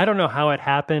factoid. I don't know how it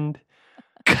happened.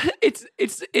 It's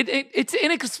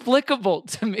inexplicable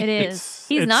to me. It is.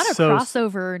 He's not a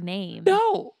crossover name.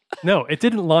 No, it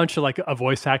didn't launch like a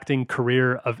voice acting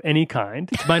career of any kind.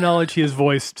 To my knowledge, he has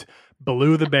voiced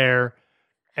Baloo the bear,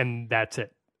 and that's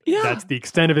it. Yeah. That's the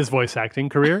extent of his voice acting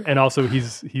career, and also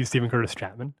he's Stephen Curtis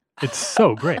Chapman. It's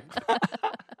so great.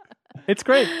 It's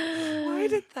great. Why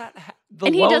did that happen?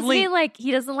 And he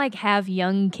doesn't have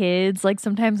young kids. Like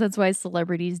sometimes that's why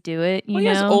celebrities do it. You know, he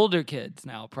has older kids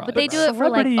now, probably. But they do it for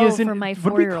like, for my 4-year-old.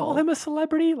 Would we call him a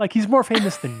celebrity? Like he's more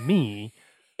famous than me.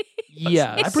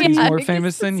 Yeah, he's more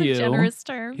famous than you. Generous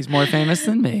term. He's more famous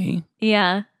than me.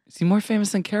 Yeah. Is he more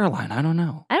famous than Caroline? I don't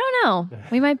know.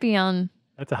 We might be on.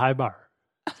 That's a high bar.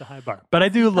 It's a high bar. But I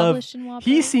do love,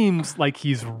 he seems like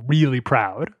he's really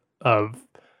proud of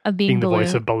being the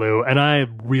voice of Baloo. And I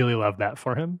really love that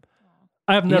for him.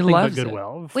 I have nothing but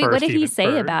goodwill. Wait, what did he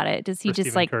say about it? Does he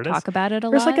just like talk about it a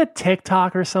lot? There's like a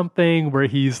TikTok or something where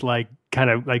he's like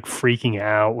kind of like freaking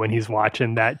out when he's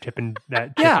watching that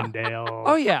Chippendale.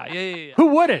 Oh yeah. Who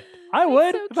wouldn't? I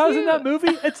would. If I was in that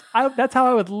movie, that's how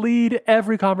I would lead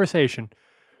every conversation.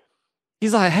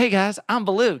 He's like, "Hey guys, I'm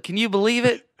Baloo. Can you believe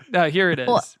it?" No, here it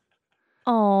is.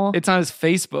 Oh. It's on his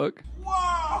Facebook.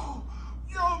 Wow!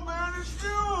 Yo, man, it's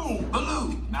you!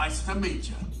 Baloo, nice to meet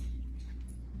you.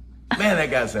 Man,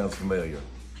 that guy sounds familiar.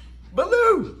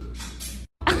 Baloo!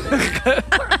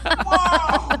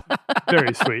 Wow!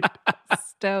 Very sweet.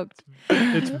 Stoked.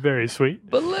 It's very sweet.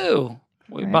 Baloo.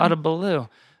 We bought a Baloo.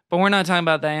 But we're not talking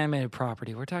about the animated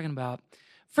property. We're talking about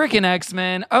freaking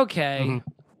X-Men. Okay.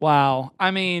 Mm-hmm. Wow.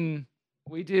 I mean,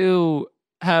 we do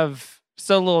have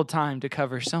so little time to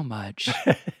cover so much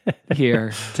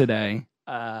here today.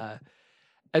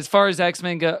 As far as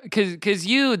X-Men go, because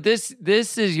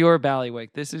this is your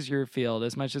bailiwick. This is your field.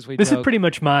 As much as we this is pretty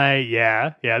much my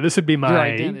this would be my your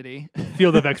identity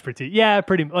field of expertise. Yeah,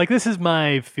 pretty like this is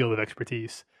my field of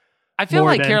expertise. I feel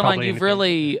like Caroline, you've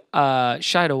really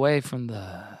shied away from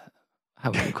the how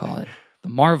would you call it, the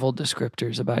Marvel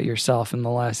descriptors about yourself in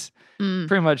the last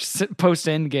pretty much post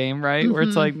Endgame, right? Mm-hmm. Where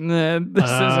it's like, nah, this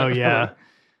isn't. Oh yeah.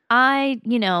 I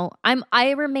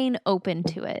remain open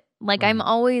to it. Like I'm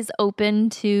always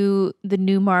open to the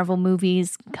new Marvel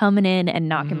movies coming in and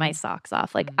knocking my socks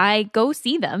off. Like I go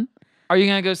see them. Are you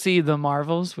gonna go see the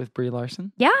Marvels with Brie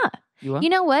Larson? Yeah. You will? You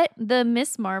know what? The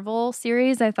Miss Marvel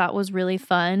series I thought was really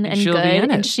fun and she'll good, be in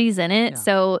it. and she's in it. Yeah.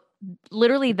 So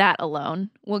literally that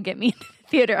alone will get me into the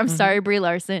theater. I'm sorry, Brie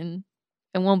Larson.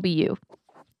 It won't be you.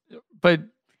 But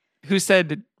who said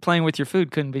that playing with your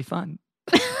food couldn't be fun?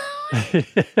 Do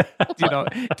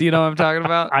you know what I'm talking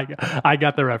about? I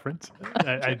got the reference. All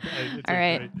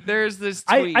right. There's this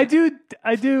tweet. I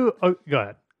do. Oh, go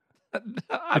ahead.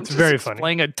 It's very funny.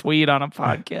 Playing a tweet on a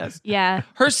podcast. Yeah.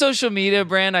 Her social media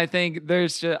brand, I think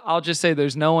I'll just say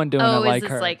there's no one doing it like her. Oh, is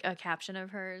this like a caption of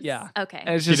hers? Yeah. Okay.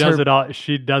 And she does it all.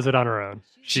 She does it on her own.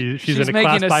 She's in a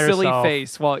class making by a silly herself.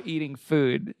 face while eating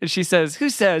food. And she says, "Who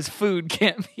says food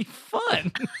can't be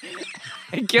fun?"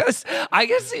 I guess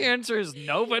the answer is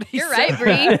nobody. You're said right,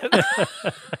 Bree.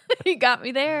 that. You got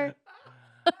me there.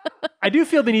 I do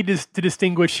feel the need to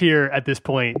distinguish here at this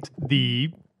point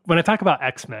when I talk about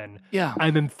X-Men, Yeah.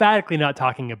 I'm emphatically not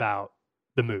talking about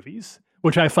the movies,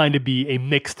 which I find to be a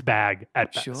mixed bag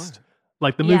at best. Sure.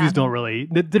 Like the movies didn't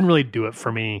really do it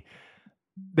for me.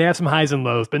 They have some highs and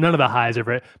lows, but none of the highs are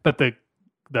very. But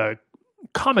the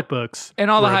comic books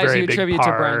And all the were a highs very you big attribute to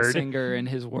Bryan part. Singer and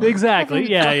his work. Exactly.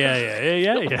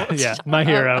 Yeah. My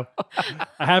hero.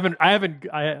 I haven't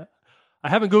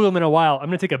Googled him in a while. I'm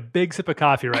going to take a big sip of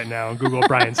coffee right now and Google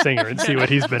Bryan Singer and see what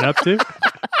he's been up to.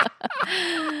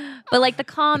 But like the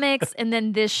comics and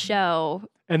then this show.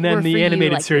 And then were the for you,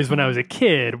 animated like, series when I was a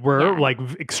kid were like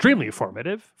extremely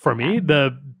formative for me.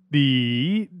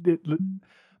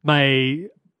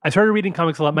 I started reading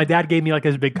comics a lot. My dad gave me like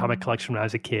his big comic collection when I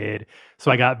was a kid.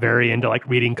 So I got very into like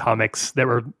reading comics that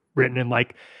were written in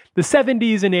like the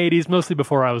 70s and 80s, mostly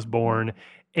before I was born.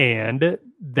 And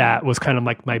that was kind of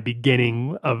like my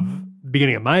beginning of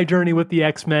my journey with the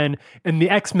X-Men. And the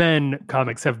X-Men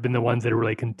comics have been the ones that have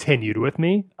really continued with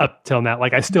me up till now.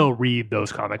 Like I still read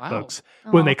those comic books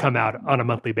when they come out on a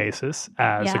monthly basis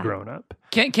as a grown-up.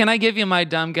 Can I give you my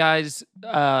dumb guy's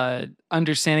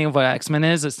understanding of what X-Men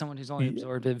is as someone who's only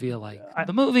absorbed it via like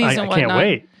the movies and whatnot? I can't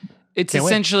wait. It's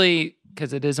essentially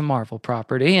because it is a Marvel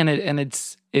property and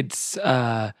it's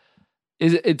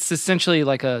essentially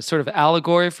like a sort of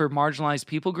allegory for marginalized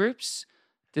people groups.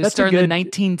 This started in the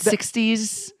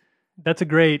 1960s. That's a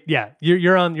great,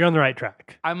 you're on the right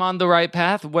track. I'm on the right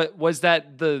path. What was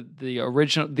that? The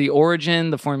origin,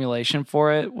 the formulation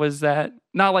for it was that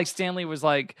not like Stanley was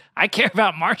like, I care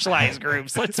about marginalized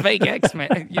groups. Let's make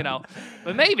X-Men,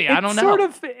 But maybe I don't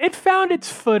know. It found its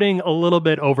footing a little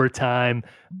bit over time.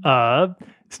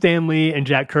 Stanley and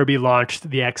Jack Kirby launched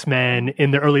the X-Men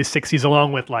in the early 60s,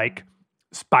 along with like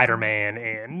Spider-Man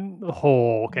and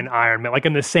Hulk and Iron Man, like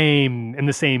in the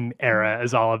same era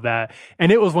as all of that.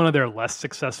 And it was one of their less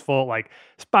successful, like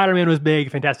Spider-Man was big,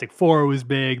 Fantastic Four was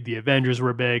big, the Avengers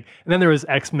were big. And then there was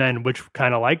X-Men, which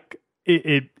kind of like,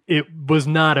 it was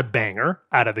not a banger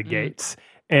out of the gates.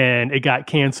 And it got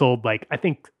canceled like, I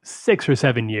think 6 or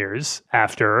 7 years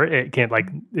after it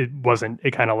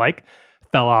kind of like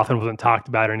fell off and wasn't talked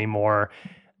about anymore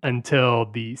until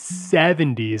the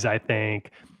 70s, I think,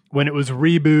 when it was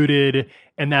rebooted.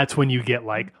 And that's when you get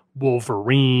like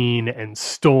Wolverine and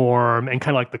Storm and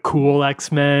kind of like the cool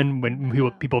X-Men when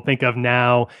people think of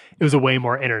now. It was a way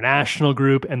more international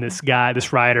group. And this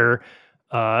writer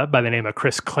by the name of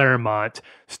Chris Claremont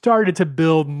started to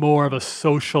build more of a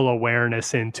social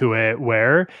awareness into it,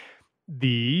 where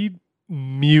they're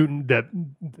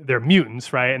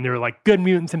mutants, right? And there were like good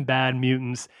mutants and bad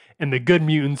mutants. And the good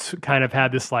mutants kind of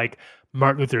had this like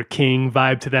Martin Luther King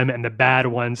vibe to them, and the bad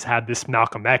ones had this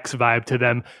Malcolm X vibe to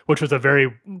them, which was a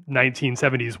very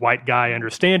 1970s white guy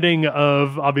understanding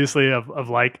of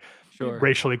like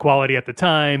racial equality at the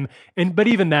time. But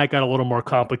even that got a little more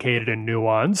complicated and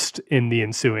nuanced in the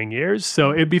ensuing years.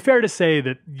 So it'd be fair to say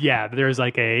that, there's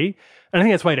like and I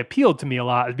think that's why it appealed to me a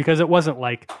lot, is because it wasn't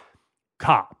like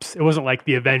cops. It wasn't like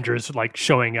the Avengers like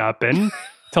showing up and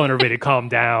telling everybody to calm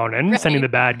down and sending the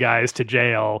bad guys to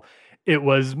jail. It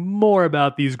was more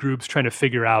about these groups trying to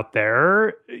figure out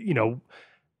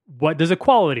what does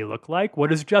equality look like?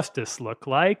 What does justice look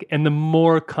like? And the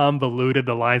more convoluted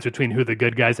the lines between who the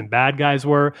good guys and bad guys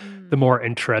were, the more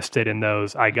interested in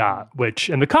those I got, which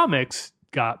in the comics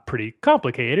got pretty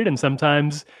complicated. And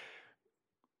sometimes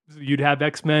you'd have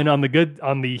X-Men on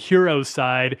the hero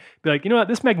side be like, you know what,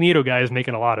 this Magneto guy is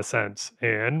making a lot of sense.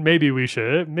 And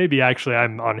maybe actually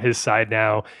I'm on his side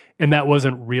now. And that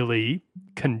wasn't really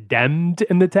condemned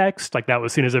in the text. Like that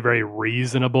was seen as a very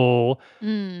reasonable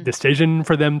decision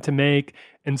for them to make.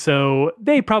 And so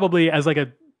they probably, as like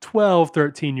a 12,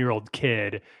 13-year-old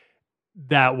kid,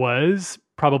 that was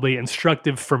probably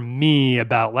instructive for me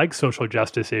about like social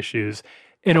justice issues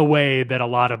in a way that a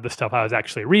lot of the stuff I was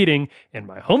actually reading in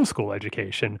my homeschool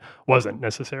education wasn't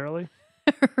necessarily.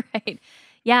 Right.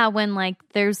 Yeah, when like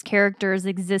there's characters'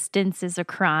 existence is a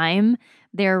crime,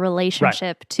 their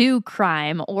relationship to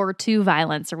crime or to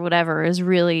violence or whatever is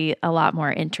really a lot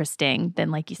more interesting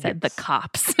than, like you said, the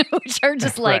cops, which are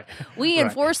just like, we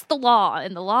enforce the law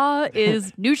and the law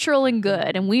is neutral and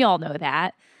good. And we all know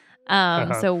that.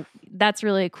 So that's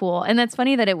really cool. And that's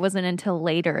funny that it wasn't until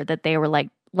later that they were like,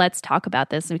 let's talk about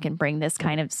this. So we can bring this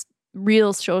kind of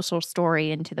real social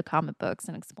story into the comic books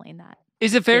and explain that.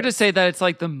 Is it fair to say that it's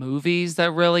like the movies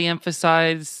that really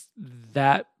emphasize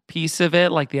that piece of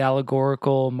it, like the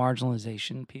allegorical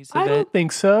marginalization piece of I it? don't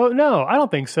think so. No, I don't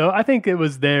think so. I think it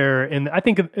was there, and I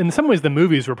think in some ways the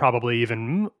movies were probably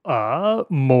even more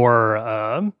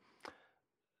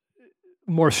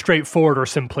straightforward or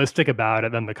simplistic about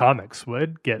it than the comics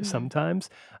would get sometimes.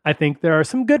 I think there are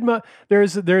some good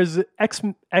there's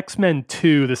X-Men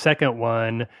 2, the second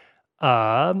one,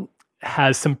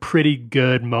 has some pretty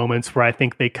good moments where I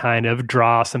think they kind of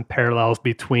draw some parallels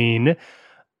between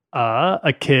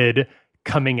a kid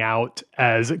coming out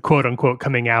as, quote unquote,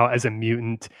 coming out as a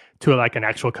mutant to like an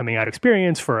actual coming out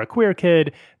experience for a queer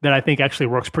kid that I think actually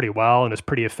works pretty well and is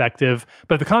pretty effective.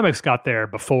 But the comics got there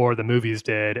before the movies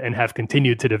did and have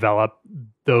continued to develop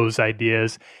those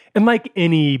ideas. And like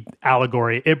any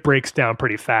allegory, it breaks down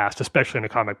pretty fast, especially in a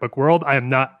comic book world. I am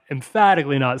not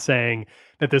emphatically not saying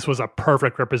that this was a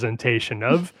perfect representation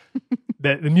of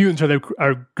that the mutants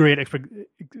are great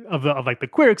of like the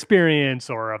queer experience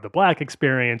or of the Black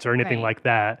experience or anything like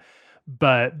that.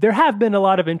 But there have been a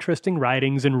lot of interesting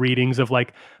writings and readings of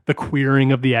like the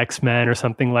queering of the X-Men or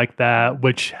something like that,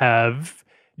 which have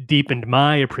deepened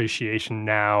my appreciation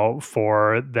now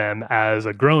for them as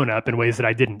a grown-up in ways that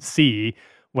I didn't see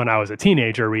when I was a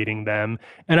teenager reading them.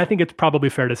 And I think it's probably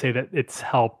fair to say that it's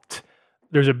helped.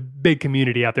 There's a big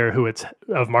community out there of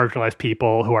marginalized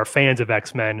people who are fans of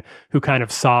X-Men who kind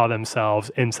of saw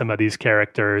themselves in some of these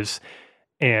characters.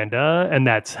 And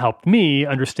that's helped me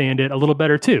understand it a little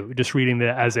better too, just reading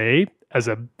that as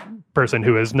a person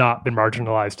who has not been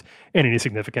marginalized in any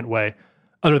significant way,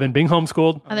 other than being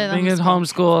homeschooled. Being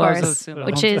homeschooled, of course,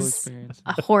 which is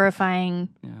a horrifying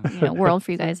world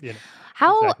for you guys.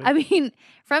 How, exactly. I mean,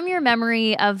 from your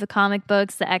memory of the comic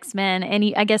books, the X-Men,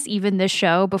 and I guess even this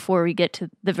show before we get to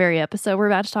the very episode we're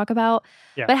about to talk about,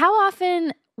 but how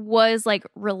often was like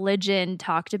religion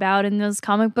talked about in those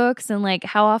comic books, and like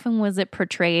how often was it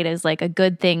portrayed as like a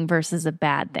good thing versus a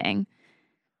bad thing?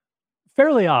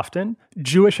 Fairly often.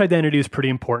 Jewish identity is pretty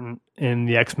important in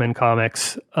the X-Men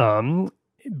comics,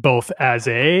 both as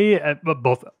an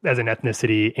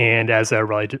ethnicity and as a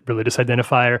religious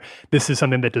identifier. This is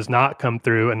something that does not come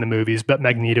through in the movies, but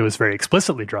Magneto is very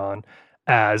explicitly drawn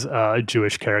as a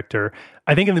Jewish character.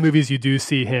 I think in the movies you do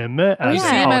see him as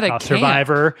a Holocaust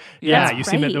survivor. Yeah, you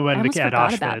see him at the one at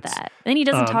Auschwitz. About that. Then he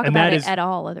doesn't talk about it at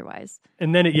all otherwise.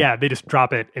 And then they just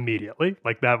drop it immediately.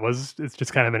 Like it's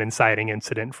just kind of an inciting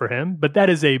incident for him. But that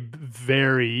is a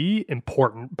very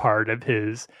important part of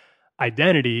his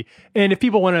identity. And if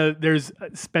people want to, there's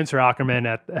Spencer Ackerman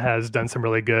has done some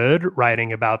really good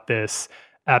writing about this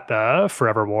at the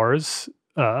Forever Wars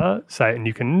site,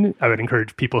 and I would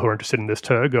encourage people who are interested in this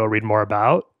to go read more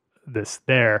about this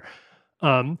there.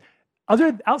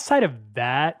 Outside of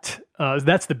that,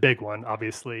 that's the big one,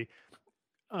 obviously.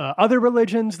 Other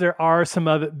religions, there are some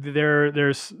other.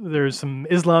 There's some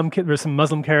Islam. There's some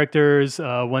Muslim characters.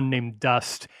 One named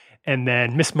Dust. And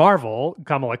then Miss Marvel,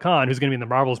 Kamala Khan, who's going to be in the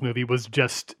Marvels movie, was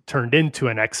just turned into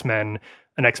an X-Man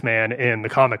in the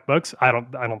comic books. I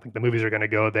don't think the movies are going to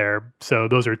go there. So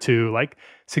those are two like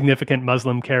significant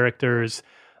Muslim characters.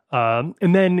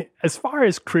 And then as far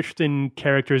as Christian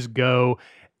characters go,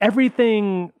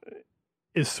 everything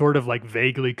is sort of like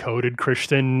vaguely coded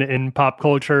Christian in pop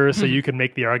culture. So you can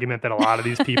make the argument that a lot of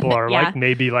these people are like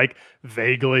maybe like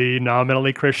vaguely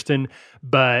nominally Christian,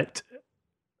 but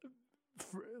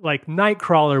like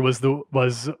Nightcrawler was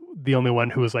the only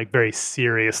one who was like very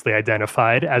seriously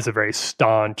identified as a very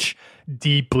staunch,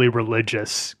 deeply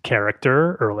religious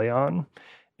character early on.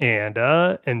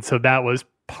 And so that was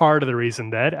part of the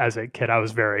reason that as a kid I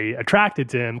was very attracted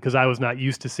to him, because I was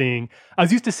used to seeing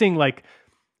like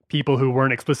people who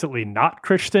weren't explicitly not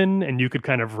Christian, and you could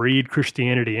kind of read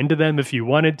Christianity into them if you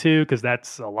wanted to, because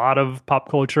that's a lot of pop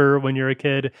culture when you're a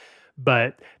kid.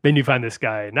 But then you find this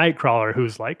guy Nightcrawler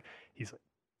who's like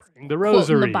the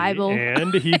rosary, the Bible,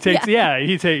 and he takes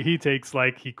he's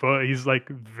like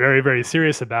very, very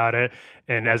serious about it.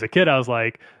 And as a kid I was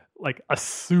like a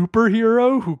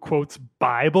superhero who quotes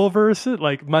Bible verses,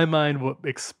 like my mind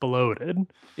exploded.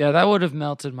 Yeah, that would have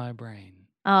melted my brain.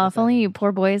 If only you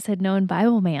poor boys had known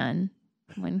Bible Man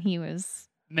when he was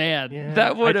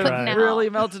that would have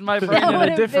really melted my brain in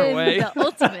a different way. The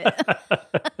ultimate.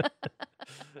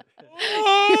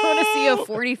 You want to see a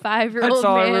 45-year-old That's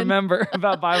all man. I remember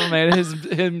about Bible Man,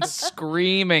 him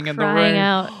screaming in the crying rain.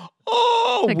 Out.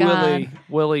 Oh,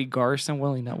 Willie Garson,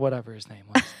 whatever his name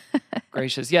was.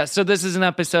 Gracious. Yeah, so this is an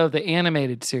episode of the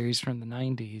animated series from the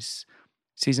 90s,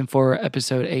 season 4,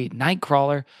 episode 8,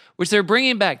 Nightcrawler, which they're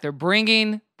bringing back. They're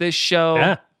bringing this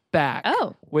show back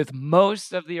with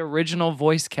most of the original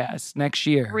voice cast next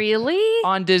year. Really?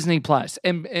 On Disney Plus.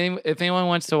 And if anyone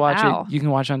wants to watch it, you can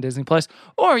watch on Disney Plus,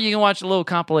 or you can watch a little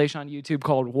compilation on YouTube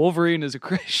called Wolverine is a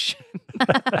Christian.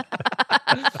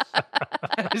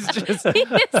 It's just he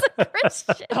is a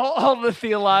Christian. all the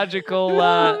theological.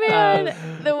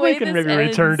 The way we can this maybe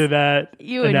ends, return to that.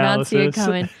 You would not see it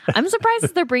coming. I'm surprised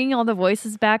that they're bringing all the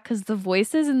voices back because the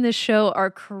voices in this show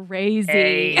are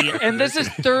crazy. And this is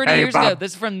 30 years ago.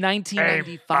 This is from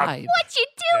 1995. What you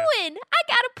doing? I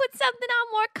gotta put something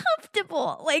on more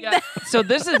comfortable, like that. So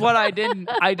this is what I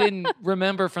didn't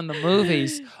remember from the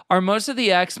movies. Are most of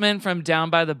the X-Men from down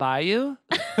by the bayou?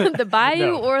 The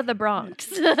bayou or the Bronx?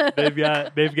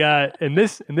 They've got in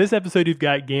this episode you've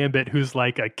got Gambit, who's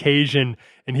like a Cajun,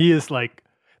 and he is like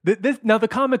now the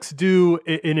comics do,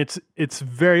 and it's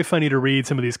very funny to read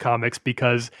some of these comics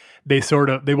because they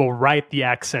will write the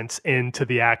accents into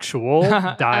the actual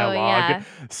dialogue. Yeah.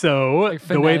 So like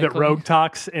the way that Rogue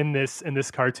talks in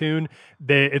this cartoon,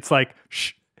 it's like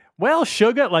well,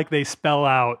 sugar, like they spell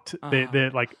out, they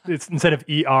like it's instead of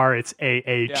ER, it's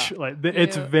AH. Like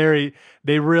it's very,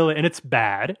 they really, and it's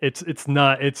bad. It's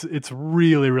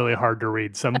really, really hard to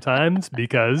read sometimes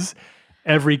because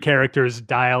every character's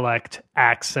dialect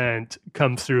accent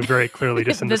comes through very clearly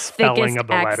just in the spelling of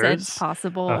the letters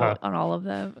possible on all of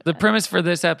them. The premise for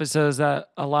this episode is that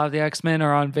a lot of the X-Men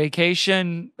are on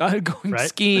vacation, going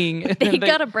skiing. And they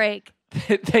got a break.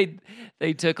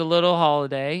 They took a little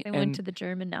holiday. They went to the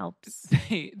German Alps.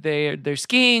 They're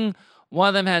skiing. One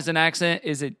of them has an accent.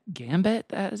 Is it Gambit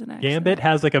that has an accent? Gambit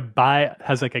has like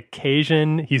a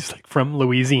Cajun. He's like from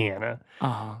Louisiana.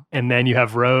 And then you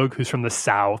have Rogue, who's from the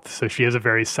South, so she has a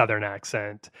very Southern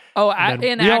accent. Oh,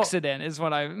 accident is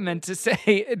what I meant to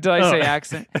say. Did I say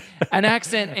accent? An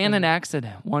accent and an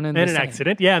accident. One and the same. An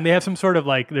accident. Yeah, and they have some sort of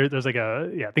like there's like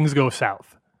things go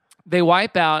south. They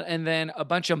wipe out, and then a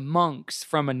bunch of monks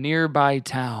from a nearby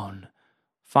town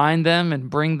find them and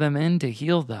bring them in to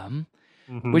heal them,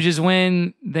 which is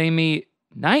when they meet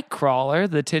Nightcrawler,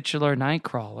 the titular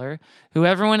Nightcrawler, who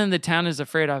everyone in the town is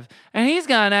afraid of. And he's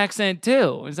got an accent,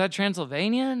 too. Is that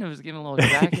Transylvanian? It was giving a little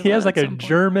Dracula. He has like a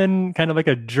German, kind of like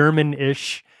a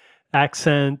German-ish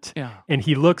accent. Yeah. And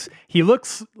he looks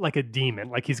like a demon.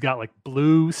 Like he's got like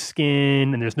blue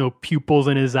skin, and there's no pupils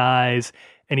in his eyes.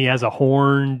 And he has a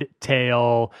horned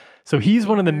tail. So he's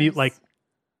one of the like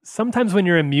sometimes when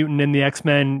you're a mutant in the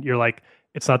X-Men, you're like,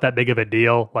 it's not that big of a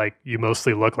deal. Like you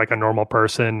mostly look like a normal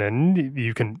person and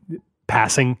you can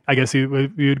passing, I guess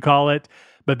you'd call it.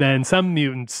 But then some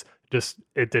mutants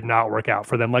it did not work out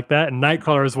for them like that. And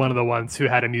Nightcrawler is one of the ones who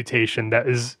had a mutation that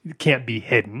can't be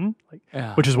hidden,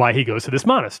 which is why he goes to this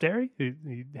monastery. He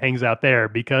hangs out there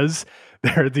because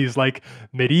there are these like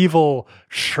medieval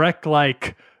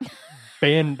Shrek-like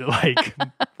band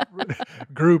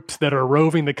groups that are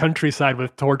roving the countryside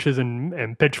with torches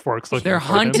and pitchforks. They're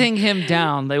hunting him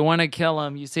down. They want to kill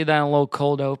him. You see that in a little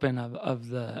cold open of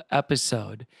the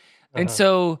episode. And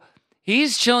so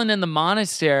he's chilling in the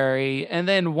monastery, and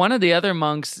then one of the other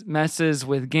monks messes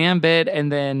with Gambit,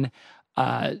 and then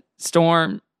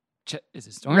Storm. Is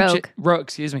it Storm? Rogue.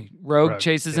 Rogue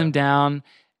chases him down.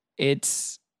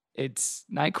 It's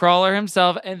Nightcrawler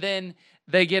himself, and then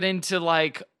they get into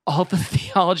like all the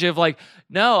theology of like,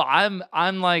 no,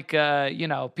 I'm like,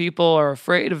 people are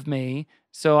afraid of me.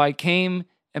 So I came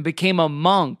and became a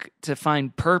monk to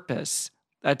find purpose.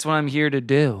 That's what I'm here to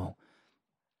do.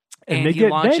 And he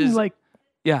launches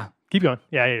keep going.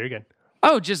 Yeah, you're good.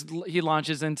 Oh, he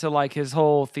launches into like his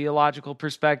whole theological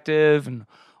perspective, and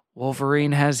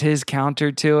Wolverine has his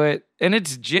counter to it. And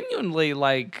it's genuinely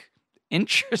like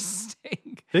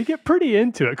interesting. They get pretty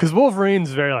into it because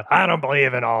Wolverine's very like, I don't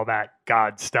believe in all that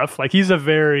God stuff. Like he's like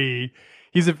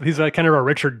kind of a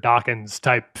Richard Dawkins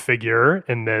type figure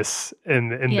in this,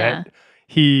 that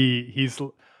he's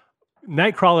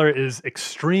Nightcrawler is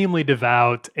extremely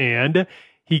devout, and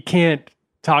he can't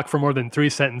talk for more than 3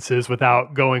 sentences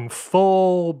without going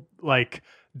full like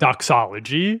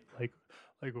doxology, like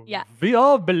we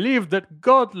all believe that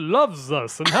God loves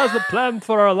us and has a plan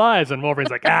for our lives, and Wolverine's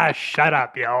like, shut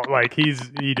up, yo. Like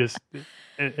it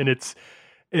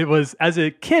was as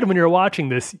a kid when you're watching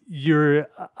this, you're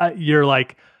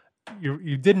like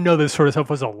you didn't know this sort of stuff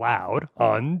was allowed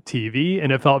on TV,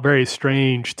 and it felt very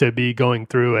strange to be going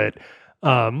through it.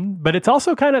 But it's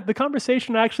also kind of the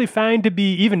conversation I actually find to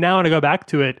be, even now when I go back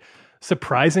to it,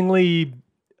 surprisingly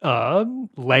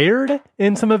layered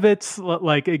in some of its,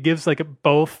 like it gives like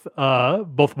both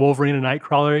Wolverine and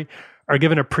Nightcrawler are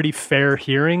given a pretty fair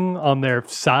hearing on their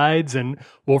sides, and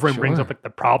Wolverine brings up like the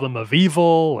problem of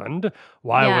evil and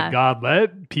why would God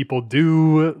let people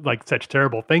do like such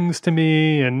terrible things to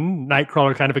me? And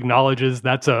Nightcrawler kind of acknowledges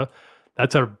that's a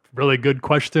really good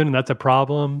question and that's a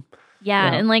problem.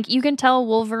 Yeah, and like you can tell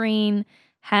Wolverine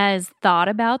has thought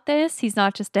about this. He's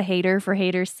not just a hater for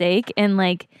hater's sake. And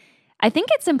like I think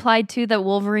it's implied too that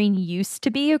Wolverine used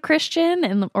to be a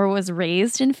Christian or was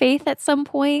raised in faith at some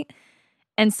point.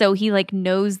 And so he like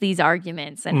knows these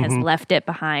arguments and has left it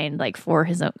behind like for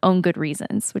his own good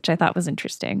reasons, which I thought was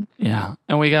interesting. Yeah.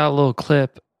 And we got a little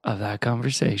clip of that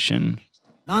conversation.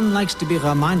 None likes to be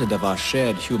reminded of our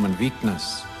shared human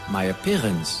weakness. My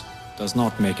appearance does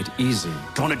not make it easy.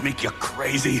 Don't it make you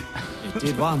crazy? It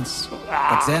did once,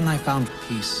 but then I found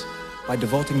peace by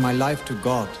devoting my life to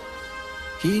God.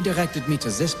 He directed me to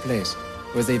this place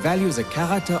where they value the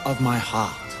character of my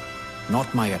heart,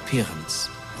 not my appearance.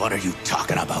 What are you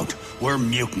talking about? We're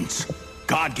mutants.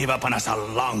 God gave up on us a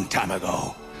long time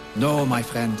ago. No, my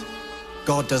friend.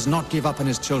 God does not give up on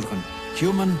his children,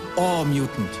 human or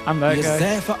mutant. I'm that He guy. is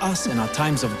there for us in our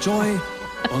times of joy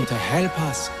and to help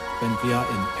us when we are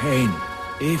in pain.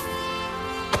 If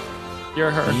You're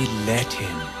her. we let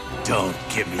him. Don't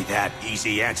give me that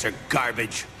easy answer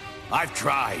garbage. I've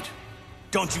tried.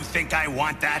 Don't you think I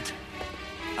want that?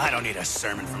 I don't need a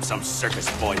sermon from some circus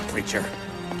boy preacher.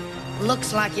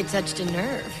 Looks like you touched a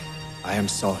nerve. I am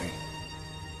sorry.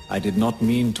 I did not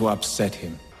mean to upset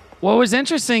him. What was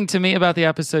interesting to me about the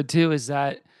episode too is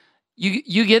that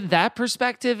you get that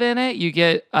perspective in it. You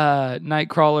get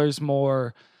Nightcrawler's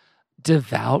more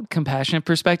devout, compassionate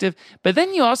perspective, but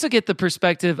then you also get the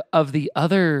perspective of the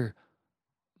other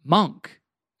monk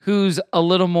who's a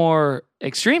little more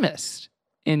extremist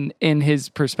in his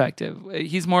perspective.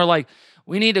 He's more like,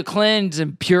 we need to cleanse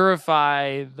and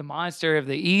purify the monster of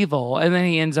the evil, and then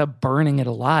he ends up burning it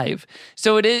alive.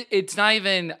 So it's not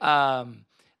even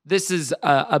this is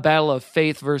a battle of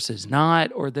faith versus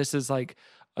not, or this is like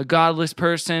a godless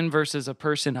person versus a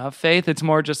person of faith. It's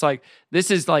more just like this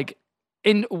is like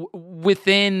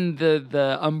within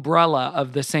the umbrella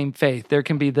of the same faith, there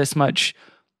can be this much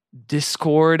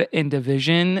discord and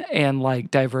division and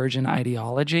like divergent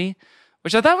ideology,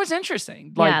 which I thought was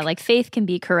interesting. Like faith can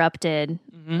be corrupted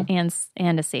and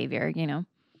a savior, you know.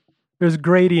 There's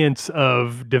gradients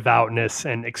of devoutness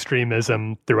and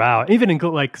extremism throughout. Even in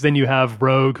like then you have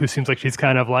Rogue, who seems like she's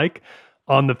kind of like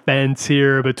on the fence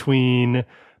here between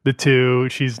the two.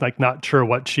 She's like not sure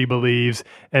what she believes,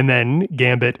 and then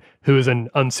Gambit, who is an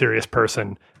unserious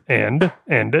person. And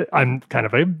I'm kind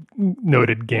of a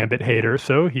noted Gambit hater,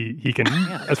 so he can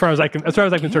as far as I'm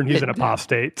concerned, he's an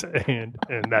apostate, and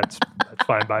that's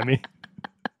fine by me.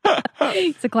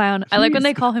 He's a clown. I like when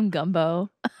they call him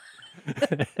Gumbo.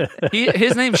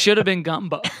 His name should have been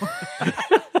Gumbo.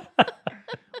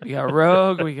 We got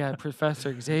Rogue, we got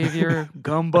Professor Xavier,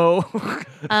 Gumbo.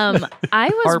 I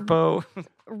was Harpo.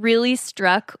 really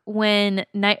struck when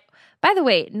By the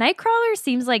way, Nightcrawler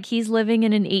seems like he's living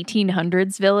in an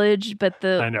 1800s village, but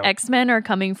the X-Men are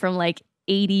coming from like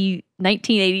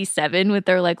 1987 with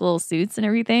their like little suits and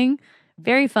everything.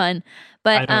 Very fun.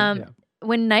 But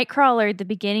when Nightcrawler at the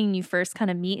beginning, you first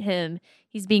kind of meet him,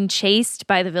 he's being chased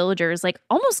by the villagers, like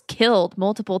almost killed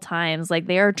multiple times. Like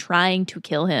they are trying to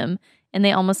kill him and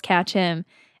they almost catch him.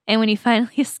 And when he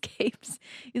finally escapes,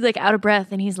 he's like out of breath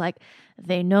and he's like,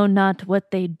 "They know not what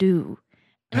they do."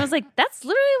 And I was like, that's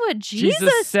literally what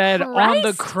Jesus said Christ on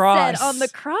the cross. said on the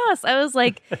cross. I was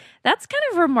like, that's kind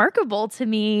of remarkable to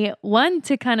me. One,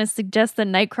 to kind of suggest that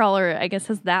Nightcrawler, I guess,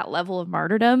 has that level of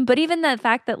martyrdom. But even the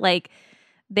fact that, like,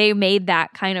 they made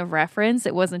that kind of reference,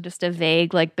 it wasn't just a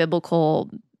vague, like, biblical,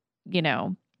 you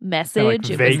know, message. Like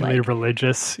it vaguely was like,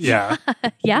 religious. Yeah.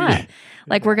 yeah.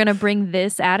 Like, we're going to bring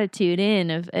this attitude in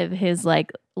of his,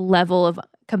 like, level of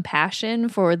compassion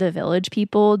for the village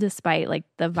people, despite like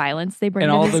the violence they bring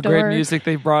and to all the the store. great music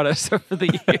they brought us over the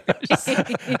years.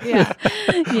 yeah.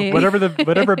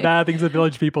 Whatever bad things the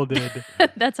village people did.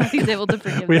 That's how he's able to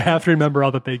forgive We them. have to remember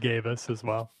all that they gave us as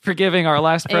well. Forgiving our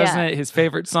last president, his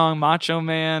favorite song, Macho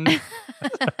Man.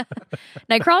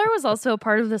 Nightcrawler was also a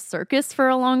part of the circus for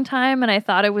a long time, and I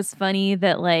thought it was funny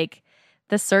that like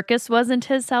the circus wasn't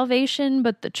his salvation,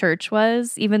 but the church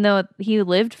was, even though he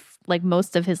lived like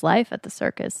most of his life at the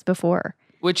circus before.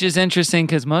 Which is interesting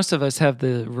because most of us have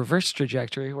the reverse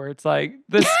trajectory where it's like,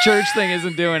 this church thing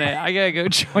isn't doing it. I gotta go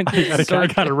join the circus. I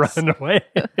gotta run away.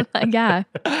 Yeah.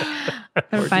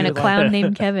 Gotta find a clown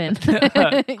named Kevin. Spend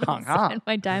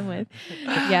my time with.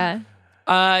 Yeah.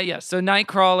 So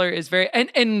Nightcrawler is very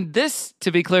and this,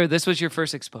 to be clear, this was your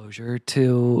first exposure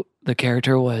to the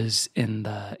character was in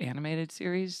the animated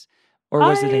series. Or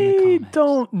was it in the comics? I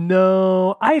don't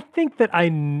know. I think that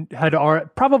I had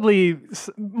probably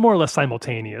more or less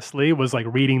simultaneously was like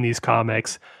reading these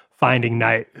comics, finding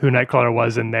who Nightcrawler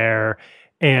was in there,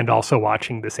 and also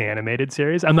watching this animated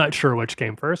series. I'm not sure which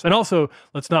came first. And also,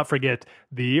 let's not forget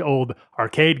the old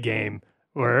arcade game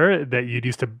that you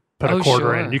used to put a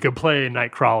quarter in. You could play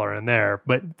Nightcrawler in there,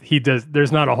 but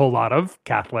there's not a whole lot of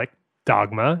Catholic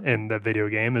dogma in the video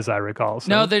game, as I recall.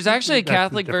 So no, there's actually a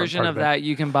Catholic version of that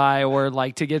you can buy, or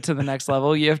like to get to the next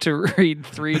level, you have to read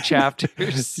 3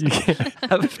 chapters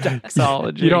of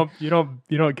doxology. You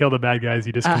don't kill the bad guys.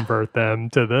 You just convert them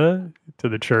to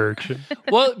the church.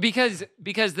 Well, because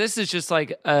this is just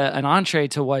like an entree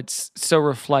to what's so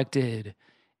reflected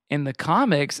in the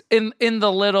comics. In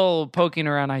the little poking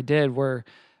around I did, where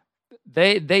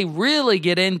they really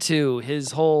get into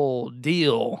his whole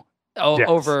deal.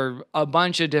 Over a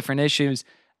bunch of different issues.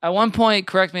 At one point,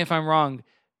 correct me if I'm wrong,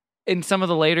 in some of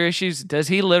the later issues, does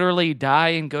he literally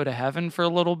die and go to heaven for a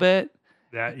little bit?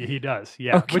 Yeah, he does.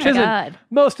 Yeah, okay. Which isn't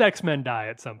most X-Men die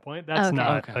at some point. That's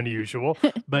not unusual.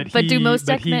 But do most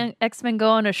X-Men go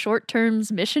on a short-term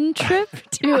mission trip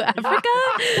to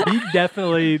Africa? He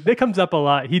definitely. That comes up a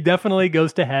lot. He definitely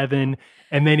goes to heaven,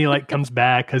 and then he like comes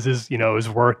back because his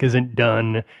work isn't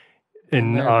done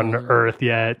on Earth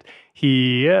yet.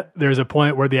 There's a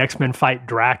point where the X-Men fight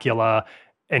Dracula,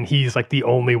 and he's like the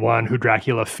only one who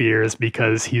Dracula fears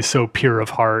because he's so pure of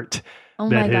heart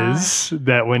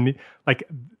that when like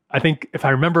I think if I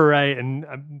remember right,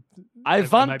 and I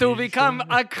want to become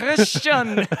a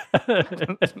Christian. I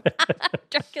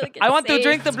want to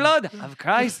drink the blood of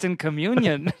Christ in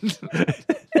communion.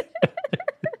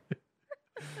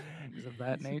 Of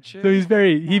that nature. So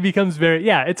he becomes very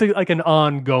it's like an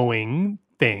ongoing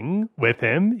thing with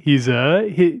him. He's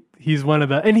one of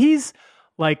the, and he's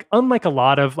like, unlike a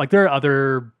lot of like, there are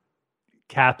other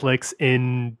Catholics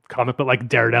in comic, but like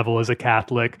Daredevil is a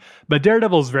Catholic, but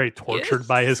Daredevil is very tortured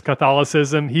by his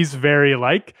Catholicism. He's very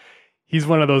like, he's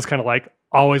one of those kind of like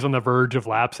always on the verge of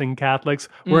lapsing Catholics.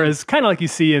 Whereas kind of like you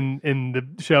see in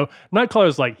the show,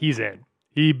 Nightcrawler's like, he's in.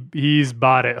 He's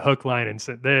bought it hook, line, and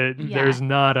sinker. There's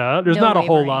not a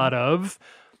whole lot of,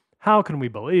 how can we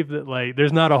believe that? Like,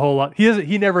 there's not a whole lot.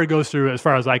 He never goes through, as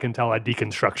far as I can tell, a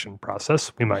deconstruction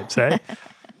process, we might say.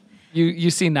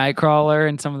 You see Nightcrawler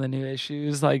and some of the new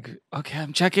issues, like, okay,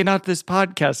 I'm checking out this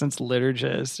podcast, and it's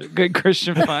liturgist, good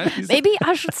Christian fun. Maybe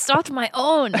I should start my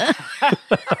own.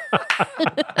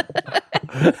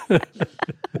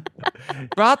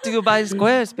 Brought to you by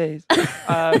Squarespace.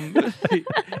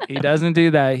 He doesn't do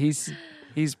that.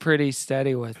 He's pretty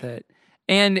steady with it.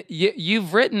 And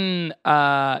you've written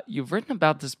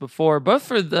about this before, both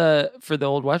for the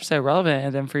old website Relevant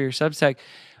and then for your Substack.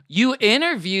 You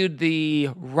interviewed the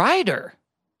writer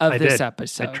of this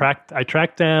episode. I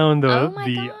tracked down the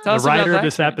writer of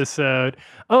this episode.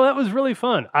 Oh, that was really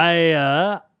fun.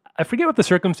 I forget what the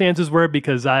circumstances were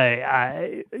because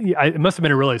it must have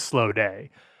been a really slow day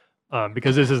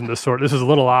because this is a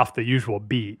little off the usual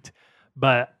beat.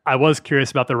 But I was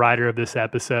curious about the writer of this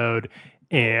episode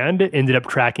and ended up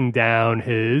tracking down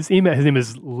his email. His name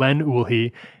is Len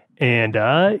Ulhe,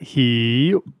 and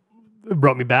he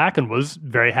wrote me back and was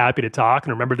very happy to talk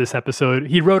and remember this episode.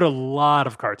 He wrote a lot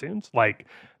of cartoons. Like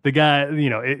the guy,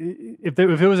 if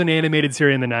it was an animated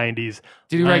series in the 90s,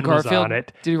 did he write Garfield?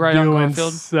 Did he write on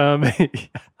Garfield?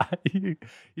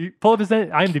 You pull up his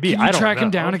IMDb. Can you track him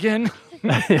down again?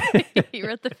 He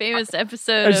wrote the famous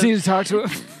episode. I just need to talk to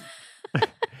him.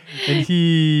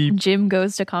 And Jim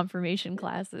goes to confirmation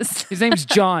classes. His name's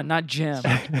John, not Jim.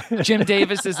 Jim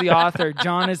Davis is the author.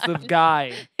 John is the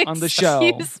guy on the show.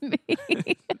 Excuse me.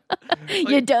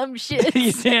 You dumb shit.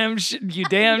 You damn shit. You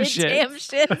damn shit.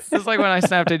 It's like when I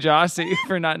snapped at Jossie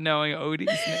for not knowing Odie's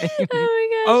name.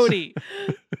 Oh my gosh. Odie.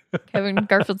 Kevin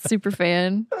Garfield's super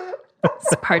fan.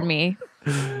 Pardon me.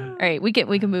 All right, we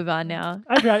can move on now.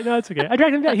 No, it's okay. I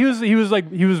dragged him down. He was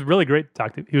really great to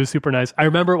talk to. He was super nice. I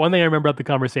remember one thing I remember about the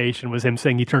conversation was him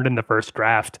saying he turned in the first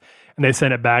draft and they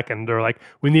sent it back and they're like,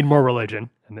 we need more religion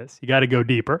in this. You got to go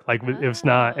deeper. Like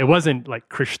it wasn't like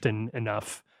Christian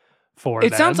enough for it.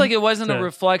 Them sounds like it wasn't a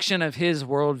reflection of his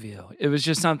worldview. It was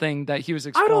just something that he was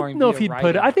exploring. I don't know if he'd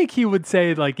put it. I think he would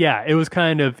say like, yeah, it was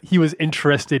kind of, he was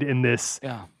interested in this.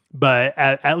 Yeah. But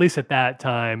at least at that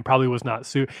time, probably was not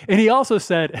And he also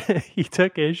said he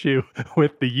took issue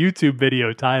with the YouTube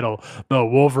video title, "The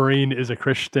Wolverine is a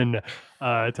Christian"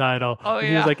 title. Oh, and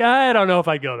he was like, I don't know if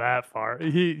I go that far.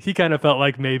 He kind of felt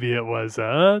like maybe it was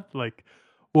like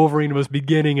Wolverine was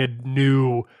beginning a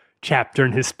new chapter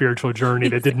in his spiritual journey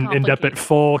that didn't end up at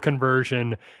full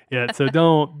conversion yet. So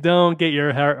don't get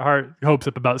your heart hopes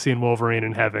up about seeing Wolverine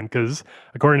in heaven, because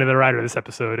according to the writer of this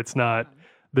episode, it's not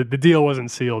the deal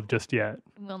wasn't sealed just yet.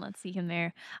 We'll not see him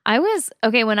there.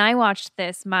 When I watched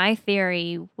this, my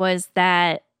theory was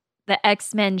that the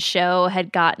X-Men show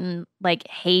had gotten like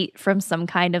hate from some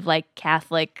kind of like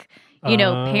Catholic,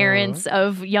 parents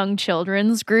of young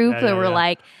children's group that were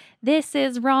like, this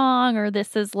is wrong, or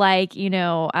this is like,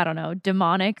 I don't know,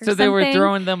 demonic or something. So they were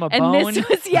throwing them a bone?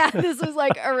 This was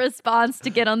like a response to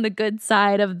get on the good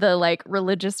side of the like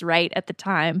religious right at the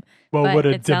time. Well, But would a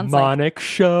it sounds demonic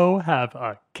show have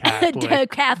a Catholic,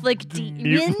 Catholic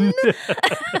demon?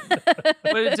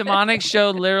 Would a demonic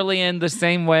show literally end the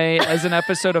same way as an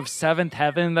episode of Seventh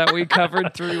Heaven that we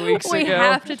covered 3 weeks ago? We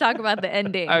have to talk about the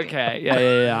ending. Okay,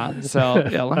 yeah. So,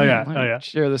 let me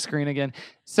share the screen again.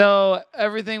 So,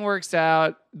 everything works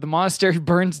out. The monastery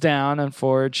burns down,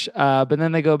 unfortunately. But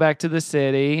then they go back to the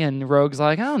city, and Rogue's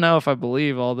like, I don't know if I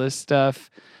believe all this stuff.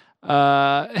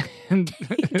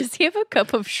 Does he have a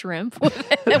cup of shrimp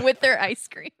with their ice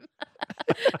cream?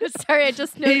 Sorry, I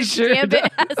just noticed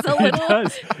Gambit has a little. He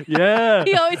does. Yeah.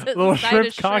 He always has a little a side shrimp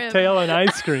of shrimp. cocktail and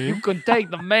ice cream. You can take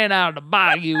the man out of the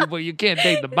bayou, but you can't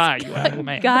take the bayou out of the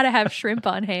man. Gotta have shrimp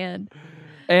on hand.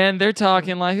 And they're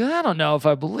talking like, I don't know if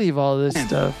I believe all this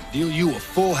stuff. Deal you a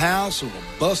full house or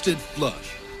a busted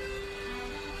flush.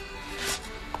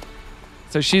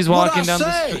 So she's walking down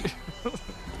the street.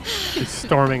 She's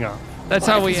storming off. That's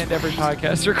how we end every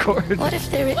podcast record. What if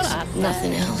there is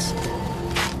nothing else?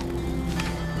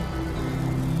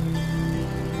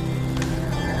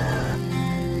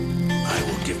 I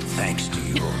will give thanks to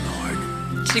you,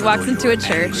 O Lord. She walks into a You were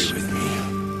angry church. with me.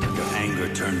 Your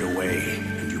anger turned away,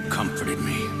 and you comforted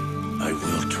me. I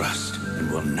will trust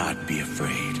and will not be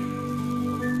afraid.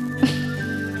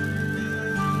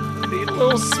 The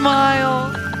little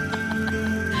smile.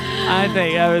 I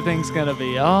think everything's gonna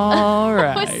be all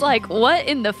right. I was like, what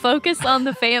in the focus on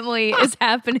the family is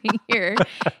happening here?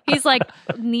 He's like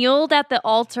kneeled at the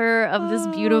altar of this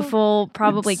beautiful,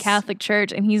 probably Catholic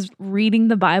church, and he's reading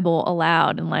the Bible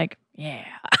aloud and like, yeah.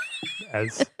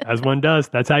 As one does.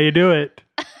 That's how you do it.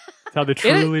 That's how the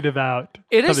truly devout.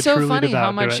 It is so funny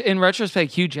how much, in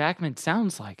retrospect, Hugh Jackman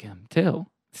sounds like him too.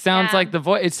 Sounds like the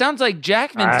voice. It sounds like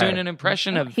Jackman's doing an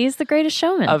impression of. He's the greatest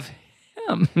showman of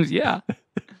him. Yeah.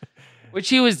 Which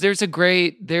he was. There is a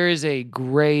great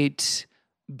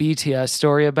BTS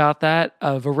story about that.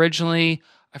 Of originally,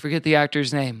 I forget the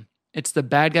actor's name. It's the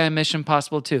bad guy in Mission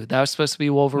Impossible 2. That was supposed to be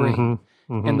Wolverine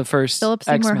in the first Philip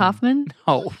Seymour X-Men. Hoffman.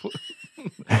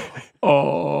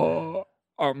 No.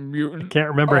 A mutant. I can't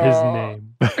remember his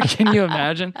name. Can you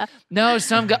imagine? No,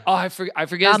 some guy. Oh, I forget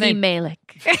his Rami name. Malek.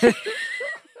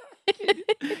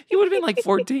 He would have been like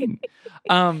 14.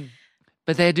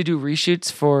 But they had to do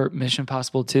reshoots for Mission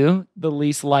Impossible 2, the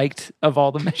least liked of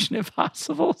all the Mission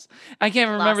Impossibles. I can't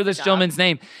remember this gentleman's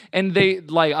name. And they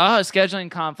like,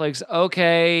 scheduling conflicts.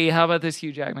 Okay, how about this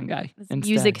Hugh Jackman guy?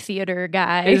 Music theater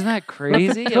guy. Isn't that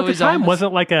crazy? At the time,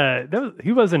 wasn't like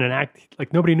he wasn't an act,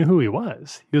 like nobody knew who he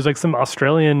was. He was like some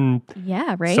Australian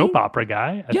soap opera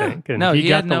guy, I think. And he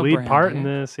got the lead part in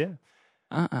this,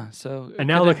 So, and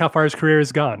now look how far his career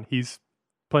has gone. He's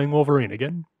playing Wolverine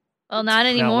again. Well, not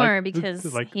anymore because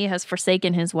he has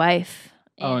forsaken his wife.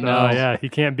 Oh no! Yeah, he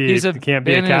can't be. He can't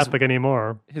be a Catholic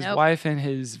anymore. His wife and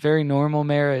his very normal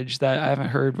marriage that I haven't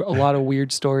heard a lot of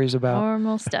weird stories about.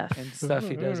 Normal stuff and stuff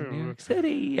he does in New York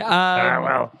City.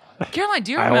 Well, Caroline,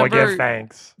 do you remember? I will give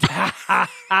thanks.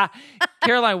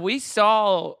 Caroline, we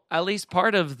saw at least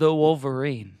part of The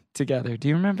Wolverine together. Do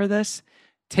you remember this?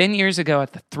 10 years ago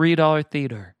at the $3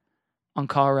 theater on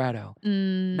Colorado.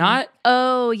 Not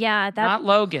not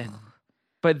Logan,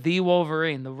 but The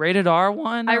Wolverine, the rated R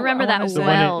one. I remember that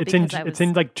well. It's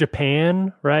in like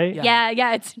Japan, right?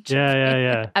 Yeah, it's in Japan.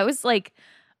 Yeah. I was like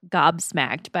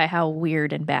gobsmacked by how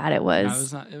weird and bad it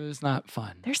was. No, it was not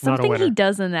fun. There's something he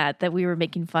does in that we were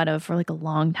making fun of for like a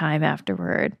long time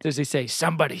afterward. Does he say,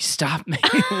 "Somebody stop me"?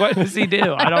 What does he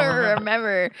do? I don't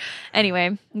remember.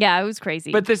 Anyway, yeah, it was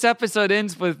crazy. But this episode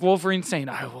ends with Wolverine saying,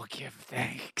 "I will give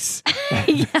thanks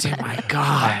to my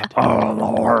God." Oh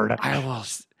Lord, I will.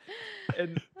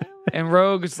 And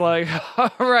Rogue's like,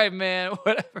 "All right, man,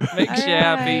 whatever makes you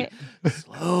happy."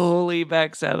 Slowly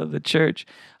backs out of the church.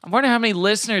 I'm wondering how many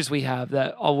listeners we have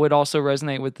that would also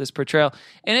resonate with this portrayal.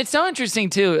 And it's so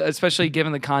interesting, too, especially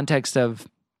given the context of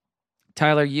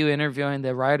Tyler, you interviewing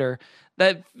the writer,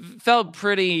 that felt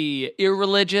pretty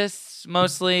irreligious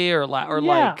mostly,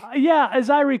 Yeah,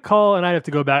 as I recall, and I have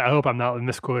to go back, I hope I'm not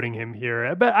misquoting him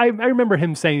here, but I remember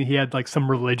him saying he had like some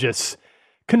religious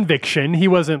conviction. He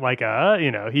wasn't like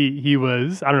he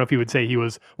was, I don't know if he would say he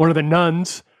was one of the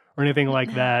nuns or anything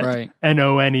like that. Right.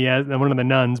 N-O-N-E-S, one of the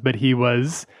nuns, but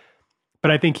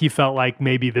I think he felt like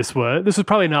maybe this was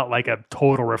probably not like a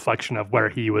total reflection of where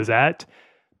he was at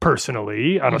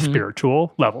personally on a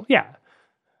spiritual level. Yeah.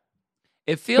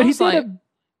 It feels like,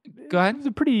 go ahead.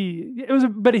 It was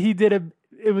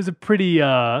a pretty,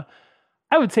 I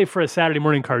would say for a Saturday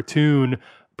morning cartoon,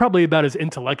 probably about as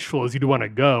intellectual as you'd want to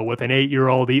go with an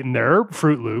 8-year-old eating their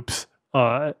Fruit Loops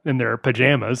in their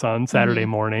pajamas on Saturday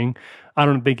morning. I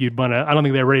don't think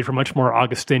they're ready for much more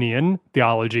Augustinian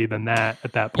theology than that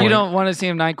at that point. You don't want to see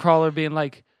him Nightcrawler being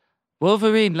like,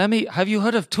 Wolverine, have you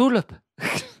heard of Tulip?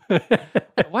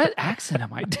 What accent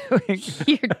am I doing?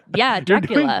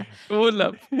 Dracula.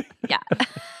 Tulip. Yeah.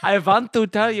 I want to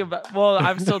tell you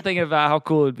I'm still thinking about how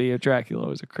cool it'd be if Dracula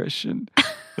was a Christian.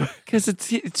 Because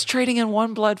it's trading in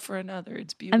one blood for another.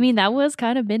 It's beautiful. I mean, that was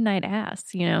kind of Midnight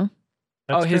Ass, you know?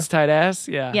 That's his tight ass?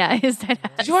 Yeah. Yeah, his tight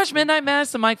ass. Did you watch Midnight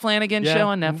Mass, the Mike Flanagan show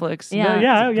on Netflix? Yeah.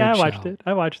 I watched it.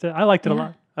 I liked it a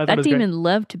lot. That demon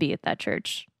loved to be at that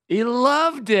church. He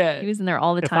loved it. He was in there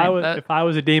all the time. If I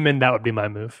was a demon, that would be my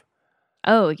move.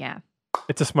 Oh, yeah.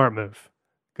 It's a smart move.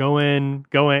 Go in,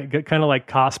 kind of like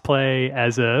cosplay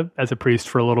as a priest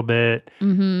for a little bit.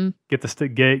 Mm-hmm.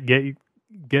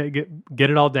 Get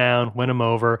it all down, win him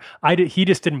over. He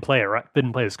just didn't play it right.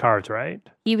 Didn't play his cards right.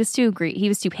 He was too he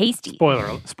was too hasty.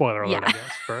 Spoiler alert, I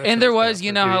guess. And there was,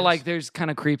 how like there's kind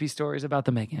of creepy stories about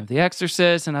the making of The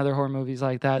Exorcist and other horror movies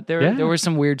like that. There were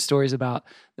some weird stories about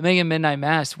the making of Midnight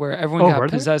Mass where everyone got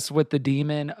possessed with the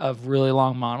demon of really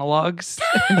long monologues.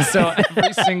 And so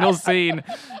every single scene,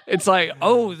 it's like,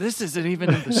 oh, this isn't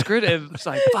even in the script. It's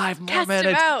like 5 more Cast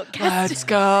minutes. him out. Let's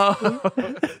go.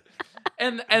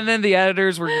 And then the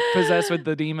editors were possessed with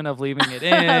the demon of leaving it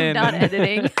in. I'm not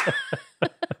editing.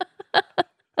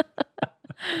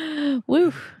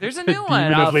 Woo. There's a new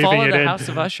one. Fall of the House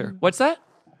of Usher. What's that?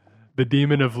 The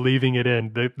demon of leaving it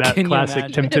in.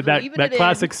 That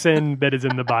classic sin that is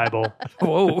in the Bible.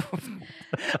 Whoa.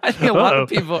 I think a lot of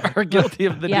people are guilty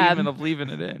of the demon of leaving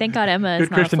it in. Thank God Emma is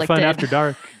Good not Christian afflicted. fun after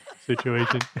dark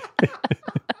situation.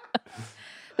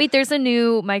 Wait, there's a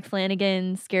new Mike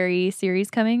Flanagan scary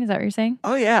series coming. Is that what you're saying?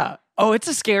 Oh, yeah. Oh, it's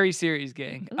a scary series,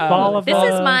 gang.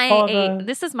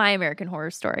 This is my American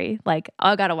Horror Story. Like,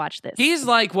 I gotta watch this. He's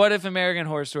like, what if American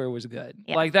Horror Story was good?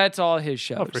 Yeah. Like, that's all his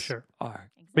shows. Oh, for sure.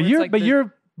 Are. But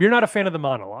you're not a fan of the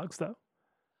monologues, though.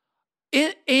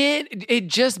 It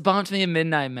just bumped me in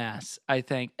Midnight Mass, I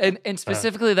think, and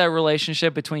specifically that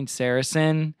relationship between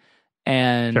Saracen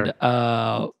and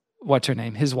what's her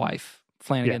name, his wife.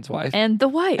 Flanagan's wife. And the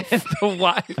wife.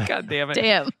 God damn it.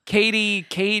 Damn.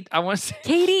 Kate, I want to say.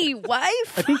 Katie,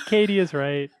 wife? I think Katie is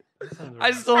right. I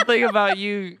still think about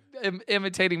you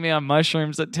imitating me on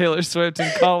mushrooms at Taylor Swift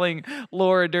and calling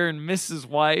Laura Dern Mrs.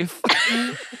 Wife.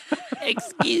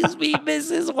 Excuse me,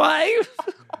 Mrs. Wife.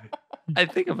 I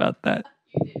think about that.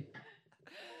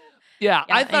 Yeah,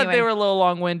 I thought they were a little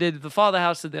long-winded. The Fall of the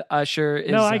House of the Usher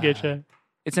is... No, I get you.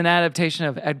 It's an adaptation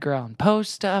of Edgar Allan Poe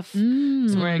stuff. So we're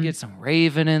going to get some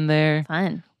Raven in there.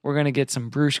 Fun. We're going to get some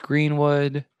Bruce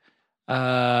Greenwood.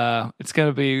 It's going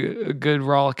to be a good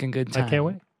rollick and good time. I can't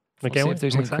wait. See if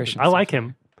there's any Christians. I like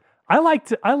him. I liked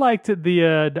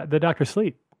the Dr.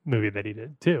 Sleep movie that he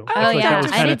did too.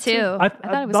 I did too. I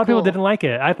thought it was a lot of people didn't like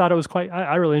it. I thought it was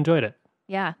I really enjoyed it.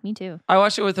 Yeah, me too. I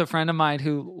watched it with a friend of mine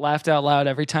who laughed out loud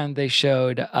every time they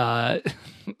showed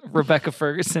Rebecca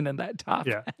Ferguson in that top.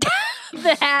 Yeah.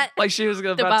 The hat. Like she was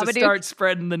about to start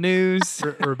spreading the news.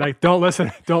 Rebecca, don't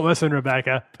listen,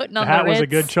 Rebecca. Putting on the hat the was a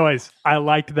Ritz. good choice. I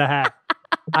liked the hat.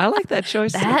 I like that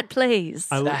choice. The hat plays.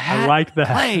 I liked the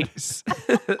hat. Plays.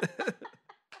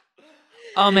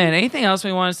 Oh man, anything else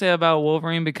we want to say about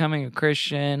Wolverine becoming a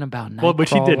Christian? About Nightcrawler? Well, but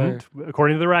she didn't,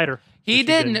 according to the writer. He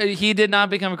didn't. He did not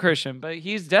become a Christian, but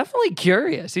he's definitely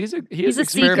curious. He's a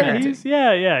seeker.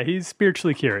 He's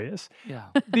spiritually curious. Yeah.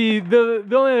 The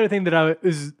only other thing that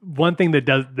is one thing that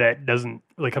doesn't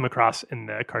really come across in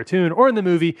the cartoon or in the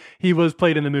movie. He was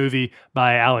played in the movie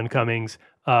by Alan Cummings,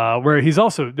 where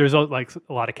there's like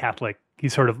a lot of Catholic.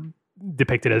 He's sort of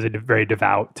depicted as a very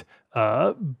devout,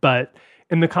 but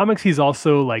in the comics he's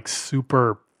also like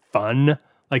super fun.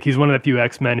 Like he's one of the few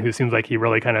X-Men who seems like he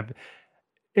really kind of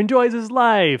enjoys his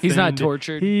life. He's not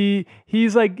tortured. He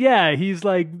likes to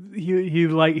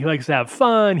have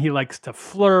fun. He likes to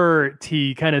flirt.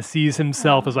 He kind of sees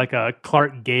himself as like a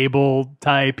Clark Gable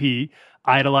type. He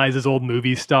idolizes old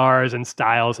movie stars and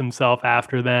styles himself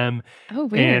after them. Oh,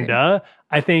 weird. And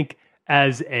I think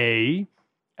as a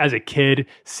kid,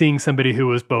 seeing somebody who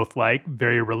was both like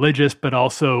very religious but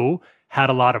also had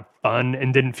a lot of fun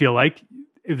and didn't feel like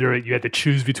you had to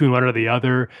choose between one or the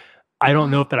other. I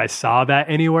don't know if that I saw that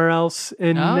anywhere else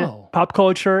in pop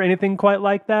culture or anything quite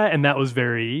like that. And that was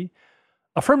very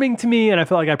affirming to me. And I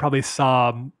felt like I probably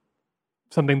saw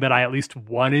something that I at least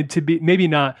wanted to be, maybe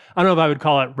not, I don't know if I would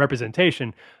call it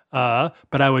representation, but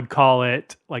I would call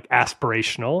it like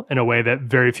aspirational in a way that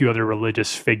very few other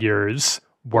religious figures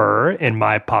were in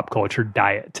my pop culture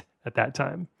diet at that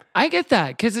time. I get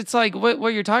that, because it's like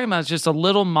what you're talking about is just a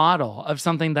little model of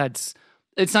something that's,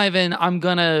 it's not even, I'm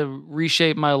going to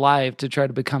reshape my life to try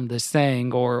to become this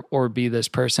thing or be this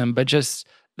person, but just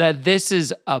that this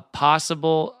is a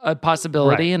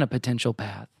possibility and a potential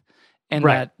path. And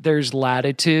that there's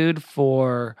latitude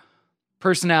for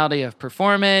personality of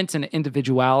performance and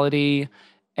individuality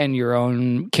and your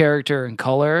own character and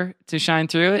color to shine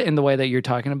through it in the way that you're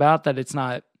talking about, that it's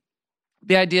not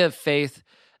the idea of faith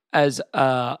as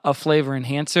a flavor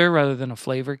enhancer rather than a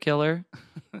flavor killer,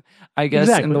 I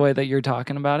guess, in the way that you're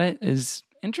talking about it is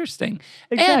interesting.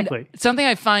 Exactly. And something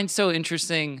I find so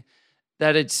interesting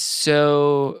that it's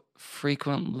so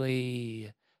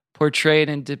frequently portrayed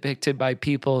and depicted by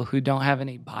people who don't have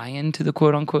any buy-in to the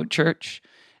quote-unquote church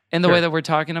in the way that we're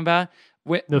talking about.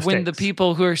 When the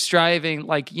people who are striving,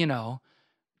 like, you know,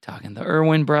 talking the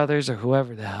Irwin brothers or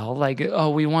whoever the hell, like, oh,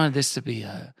 we wanted this to be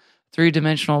a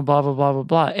three-dimensional blah, blah, blah, blah,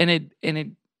 blah. And it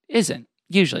isn't.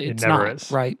 Usually it's never not,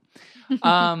 is. right?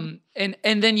 And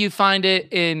then you find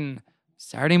it in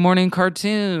Saturday morning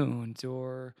cartoons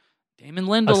or Damon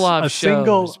Lindelof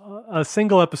shows. A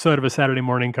single episode of a Saturday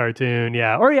morning cartoon,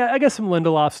 yeah. Or I guess some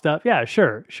Lindelof stuff. Yeah,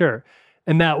 sure.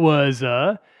 And that was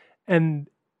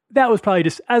probably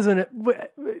just as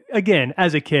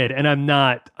a kid, and I'm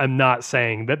not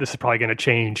saying that this is probably going to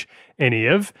change any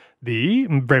of the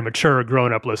very mature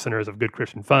grown-up listeners of Good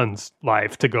Christian Fun's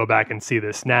life to go back and see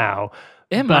this now.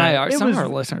 Some of our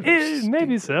listeners.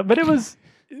 Maybe so, but it's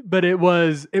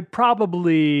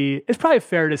probably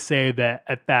fair to say that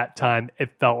at that time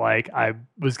it felt like I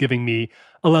was giving me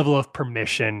a level of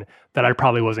permission that I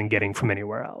probably wasn't getting from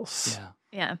anywhere else.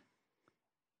 Yeah.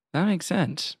 That makes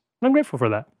sense. I'm grateful for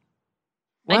that.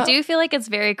 I do feel like it's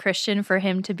very Christian for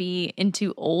him to be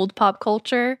into old pop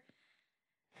culture.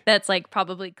 That's like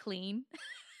probably clean.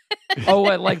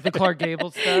 What, like the Clark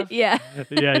Gable stuff? Yeah.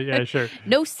 Yeah, sure.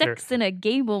 No sex in a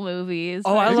Gable movie.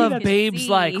 Oh, I love babes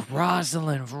like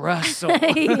Rosalind Russell.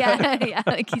 yeah.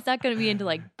 Like he's not going to be into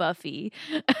like Buffy.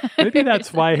 Maybe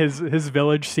that's why his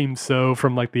village seems so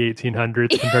from like the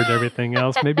 1800s compared to everything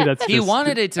else. Maybe that's he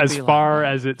wanted it to as be far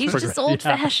like as it's. He's just old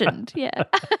fashioned. Yeah.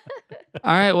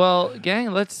 All right, well,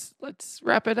 gang, let's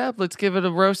wrap it up. Let's give it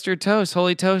a roaster toast.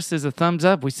 Holy Toast is a thumbs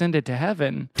up. We send it to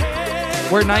heaven.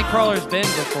 Where Nightcrawler's been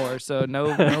before, so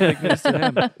no big news to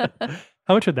him.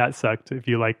 How much would that suck if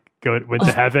you like went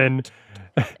to heaven,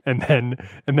 and then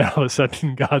all of a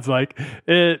sudden God's like,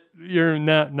 you're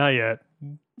not yet.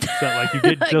 So like you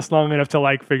get just long enough to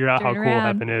like figure out how cool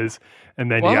heaven is,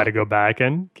 and then you got to go back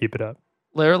and keep it up.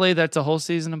 Literally, that's a whole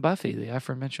season of Buffy, the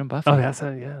aforementioned Buffy. Oh, that's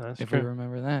if true. we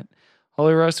remember that.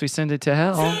 Holy Roast, we send it to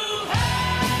hell.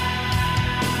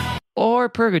 Or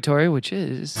purgatory, which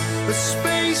is the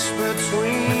space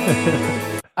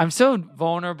between. I'm so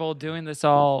vulnerable doing this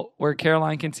all where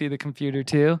Caroline can see the computer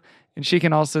too, and she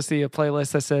can also see a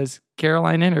playlist that says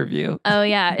Caroline interview. Oh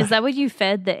yeah, is that what you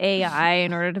fed the AI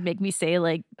in order to make me say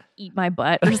like eat my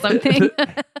butt or something?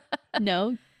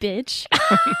 No, bitch.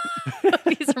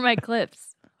 These are my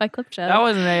clips. My clip show. That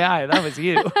wasn't AI. That was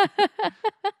you.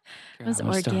 It was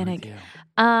organic.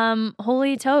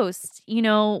 Holy Toast,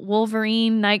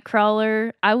 Wolverine,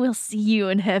 Nightcrawler, I will see you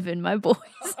in heaven, my boys.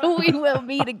 We will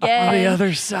meet again. On the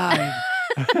other side.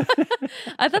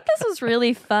 I thought this was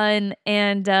really fun,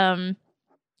 and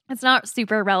it's not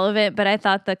super relevant, but I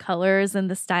thought the colors and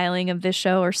the styling of this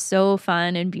show are so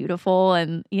fun and beautiful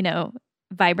and,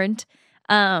 vibrant.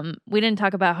 We didn't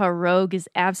talk about how Rogue is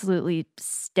absolutely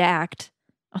stacked.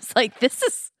 I was like, this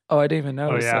is... Oh, I didn't even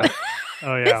notice that.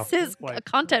 Oh, yeah. This is a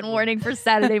content warning for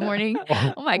Saturday morning.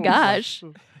 Oh, my gosh.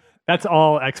 That's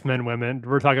all X-Men women.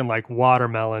 We're talking like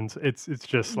watermelons. It's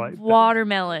just like...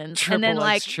 Watermelons. And then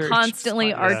like Church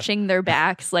constantly arching their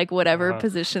backs, like whatever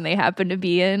position they happen to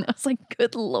be in. I was like,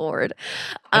 good Lord.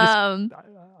 I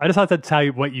just thought that's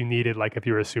what you needed, like if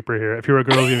you were a superhero. If you were a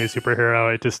girl going to be a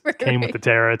superhero, it just came with the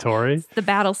territory. It's the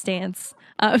battle stance.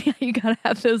 You gotta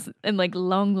have those and like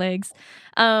long legs.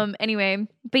 Anyway,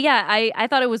 but yeah, I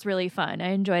thought it was really fun. I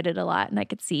enjoyed it a lot, and I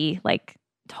could see like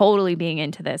totally being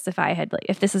into this if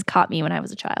this has caught me when I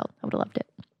was a child. I would have loved it.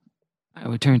 I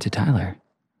would turn to Tyler.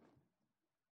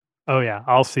 Oh yeah,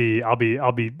 I'll be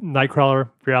Nightcrawler.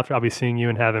 If you're out there, I'll be seeing you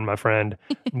in heaven, my friend.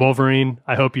 Wolverine,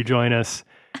 I hope you join us.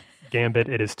 Gambit,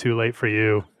 it is too late for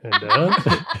you. And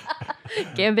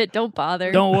Gambit, don't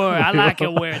bother. Don't worry, I like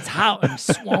it where it's hot and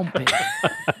swampy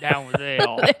down there.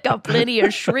 They got plenty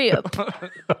of shrimp.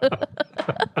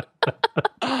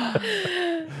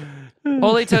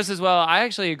 Holy Toast as well. I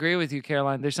actually agree with you,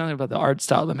 Caroline. There's something about the art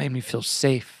style that made me feel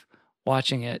safe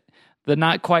watching it. The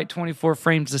not quite 24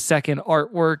 frames a second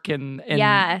artwork and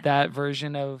that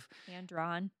version of hand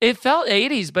drawn. It felt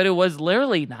 80s, but it was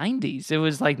literally 90s. It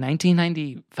was like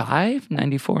 1995,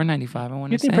 94, 95, I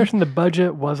want to say. Get the impression the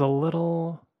budget was a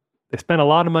little... They spent a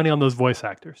lot of money on those voice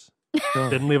actors.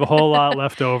 Didn't leave a whole lot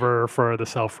left over for the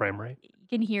cell frame rate. You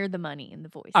can hear the money in the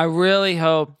voice. I really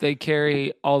hope they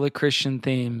carry all the Christian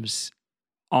themes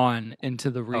on into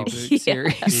the reboot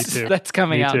series that's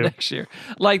coming out next year.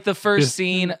 Like the first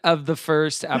scene of the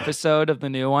first episode of the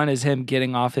new one is him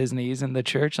getting off his knees in the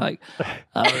church. Like,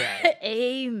 all right.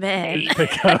 Amen.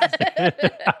 That's kind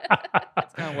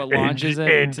of what launches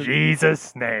it. In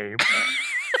Jesus' name.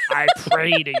 I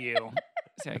pray to you.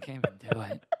 See, I can't even do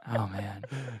it. Oh, man.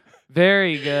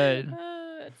 Very good.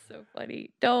 That's so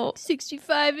funny. Don't.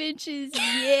 65 inches.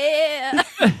 Yeah.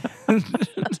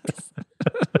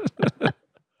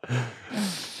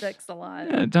 Thanks a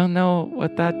lot. I don't know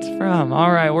what that's from.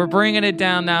 All right, we're bringing it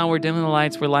down now. We're dimming the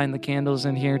lights. We're lighting the candles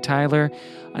in here. Tyler,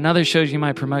 on other shows you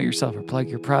might promote yourself or plug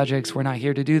your projects. We're not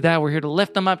here to do that. We're here to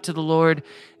lift them up to the Lord,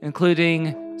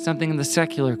 including something in the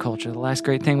secular culture. The last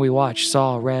great thing we watched,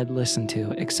 saw, read, listened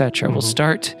to, etc. We'll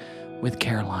start with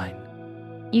Caroline.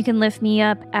 You can lift me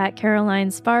up at Caroline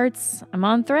Sparts. I'm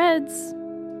on Threads.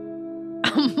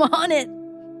 I'm on it.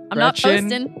 I'm not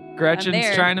posting.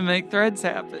 Gretchen's trying to make Threads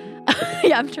happen.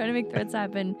 Yeah, I'm trying to make Threads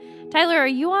happen. Tyler, are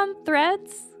you on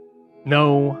Threads?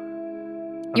 No.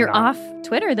 You're off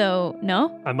Twitter, though,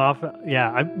 no? I'm off.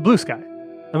 Yeah, I'm Blue Sky.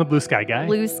 I'm a Blue Sky guy.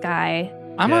 Blue Sky.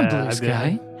 I'm on Blue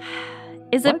Sky.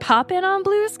 Is it popping on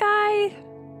Blue Sky?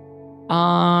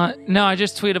 No, I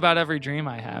just tweet about every dream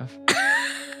I have.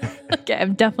 Okay,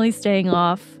 I'm definitely staying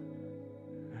off.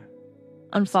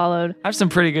 Unfollowed. I have some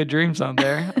pretty good dreams on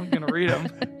there. I'm going to read them.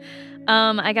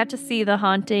 I got to see The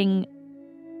Haunting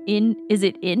is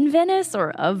it in Venice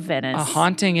or of Venice? A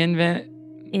Haunting in Venice.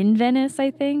 In Venice,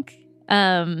 I think.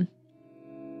 In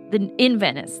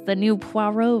Venice, the new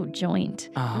Poirot joint.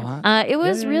 It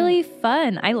was really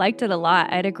fun. I liked it a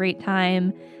lot. I had a great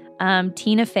time.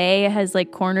 Tina Fey has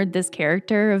like cornered this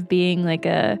character of being like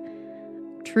a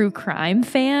true crime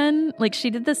fan. Like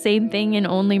she did the same thing in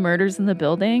Only Murders in the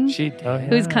Building.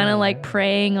 Who's kind of like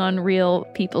preying on real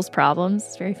people's problems.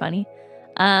 It's very funny.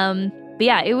 But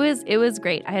yeah, it was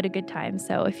great. I had a good time.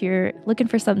 So if you're looking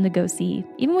for something to go see,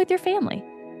 even with your family,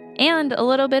 and a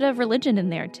little bit of religion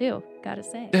in there too, gotta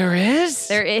say. There is?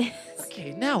 There is.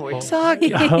 Okay, now we're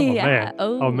talking. Yeah. Man.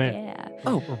 Oh, man. Yeah.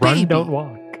 Oh, Run, baby. don't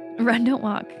walk. Run, don't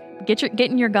walk. Get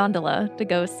in your gondola to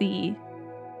go see.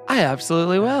 I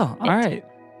absolutely will. All right.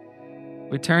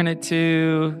 We turn it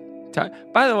to...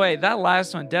 By the way, that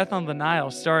last one, Death on the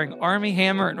Nile, starring Armie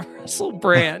Hammer and Russell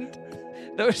Brand.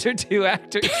 Those are two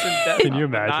actors in Death Can on you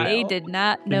the imagine? Nile. They did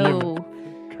not know.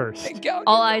 Cursed.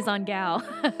 All eyes on Gal.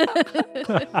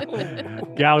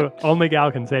 Gal, only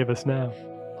Gal can save us now.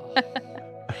 All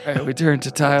right, we turn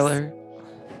to Tyler.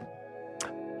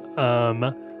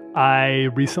 I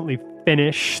recently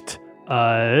finished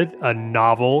a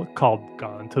novel called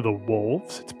Gone to the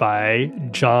Wolves. It's by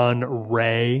John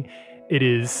Ray. It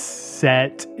is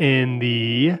set in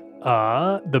the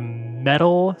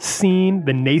metal scene,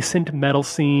 the nascent metal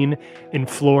scene in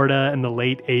Florida in the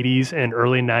late 80s and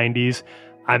early 90s.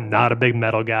 I'm not a big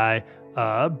metal guy,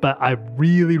 but I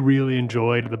really, really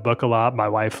enjoyed the book a lot. My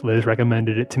wife, Liz,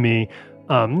 recommended it to me.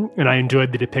 And I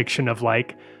enjoyed the depiction of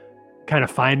like kind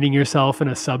of finding yourself in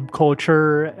a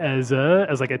subculture as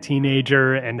like a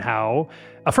teenager and how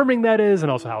affirming that is,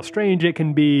 and also how strange it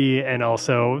can be, and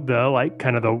also the like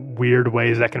kind of the weird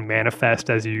ways that can manifest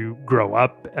as you grow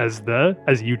up, as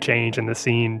you change and the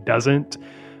scene doesn't.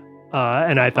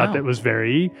 And I thought that was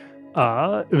very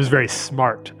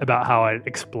smart about how I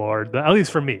explored at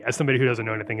least for me, as somebody who doesn't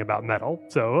know anything about metal.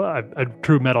 So a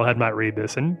true metalhead might read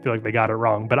this and feel like they got it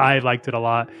wrong, but I liked it a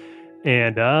lot.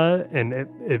 And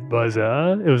it was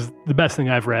the best thing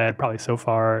I've read probably so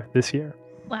far this year.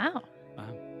 Wow.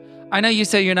 I know you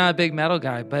say you're not a big metal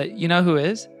guy, but you know who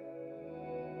is?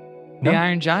 The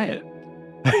Iron Giant.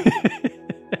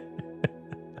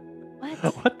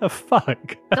 What the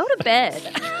fuck? Go to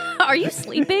bed. Are you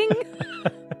sleeping?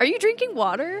 Are you drinking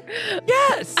water?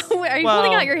 Yes. Are you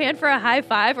holding out your hand for a high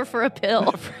five or for a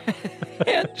pill?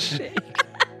 Handshake.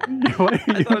 I thought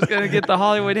I was going to get the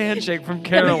Hollywood handshake from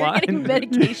Caroline. You're getting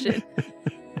medication.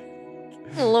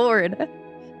 Lord.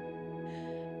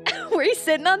 Were you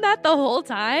sitting on that the whole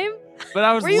time? But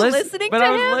I was Were you listening but to I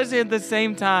was him? listening at the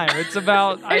same time. It's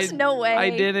about There's no way.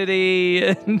 identity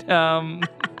and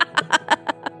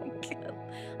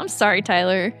I'm sorry,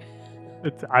 Tyler.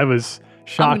 I was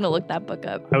shocked. I'm gonna look that book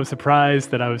up. I was surprised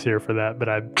that I was here for that, but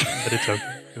it's okay.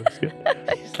 It was good.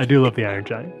 I do love the Iron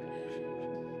Giant.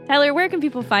 Tyler, where can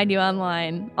people find you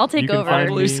online? I'll take over.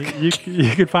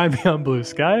 You can find me on Blue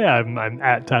Sky. I'm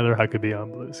at Tyler Huckabee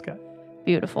on Blue Sky.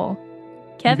 Beautiful.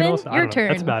 Kevin, your turn.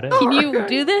 That's about it. Can you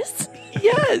do this?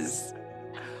 Yes.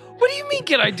 What do you mean?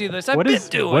 Can I do this? I've been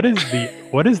doing.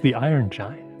 What is the Iron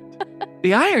Giant?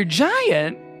 The Iron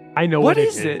Giant? I know what it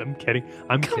is it. I'm kidding.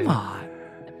 Come on.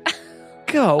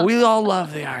 Go. We all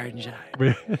love the Iron Giant.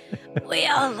 We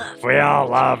all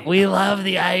love. We love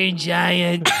the Iron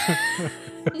Giant.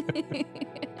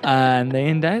 And they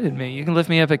indicted me. You can lift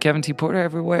me up at Kevin T. Porter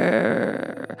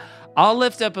everywhere. I'll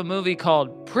lift up a movie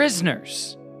called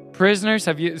Prisoners. Prisoners.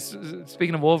 Have you?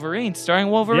 Speaking of Wolverine, starring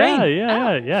Wolverine.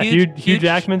 Yeah. Hugh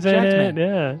Jackman's in it.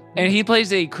 Yeah. And he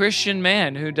plays a Christian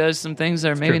man who does some things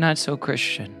that are maybe not so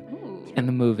Christian in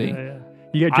the movie. Yeah.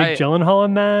 You got Jake Gyllenhaal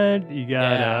in that. You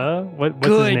got what's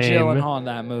good his name? Gyllenhaal in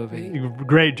that movie.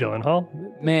 Great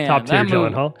Gyllenhaal. Man, top tier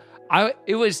Gyllenhaal.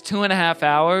 It was 2.5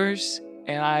 hours,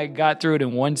 and I got through it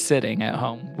in one sitting at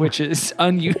home, which is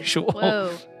unusual.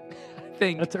 Whoa.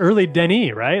 That's early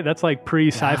Denis, right? That's like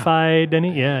pre-sci-fi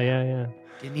Denis. Yeah.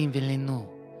 Denis Villeneuve.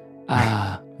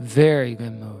 Very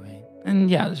good movie. And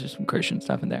yeah, there's just some Christian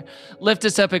stuff in there. Lift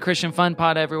us up at Christian Fun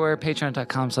Pod everywhere.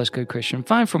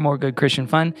 Patreon.com/GoodChristianFun for more good Christian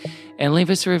fun. And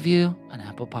leave us a review on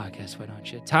Apple Podcasts. Why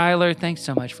don't you? Tyler, thanks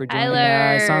so much for joining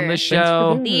us on the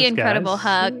show. The incredible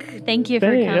Huck. Thank you for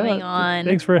coming on.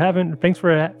 Thanks for having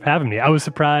me. I was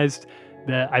surprised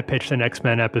that I pitched an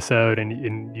X-Men episode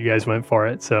and you guys went for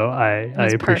it. So I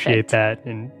appreciate that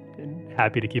and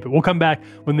happy to keep it. We'll come back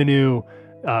when they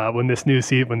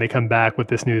come back with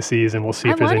this new season. We'll see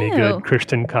if there's any good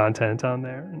Christian content on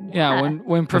there. Yeah,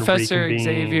 when Professor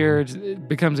Xavier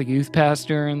becomes a youth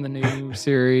pastor in the new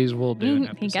series, we'll do an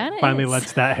episode. He got it. Finally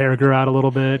lets that hair grow out a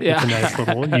little bit. Yeah. It's a nice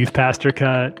little youth pastor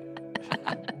cut.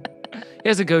 He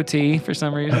has a goatee for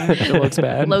some reason. It looks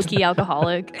bad. Low-key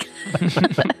alcoholic.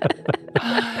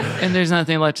 And there's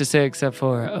nothing left to say except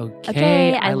for,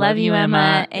 okay, I love you,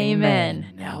 Emma. Amen.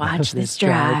 Now watch this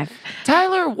drive.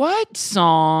 Tyler, what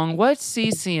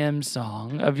CCM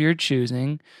song of your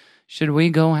choosing should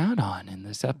we go out on in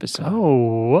this episode?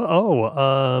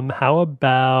 How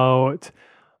about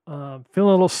feeling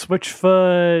a little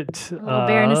Switchfoot? A little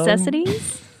Bare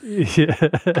Necessities? Yeah.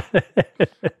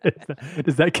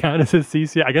 Does that count as a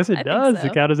CCM? I guess it does. So.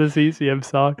 It count as a CCM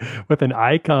song with an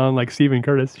icon like Stephen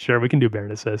Curtis. Sure, we can do Bare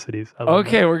Necessities.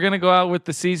 Okay, we're going to go out with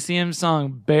the CCM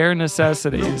song, Bare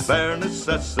Necessities. Bare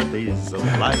necessities of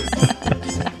life.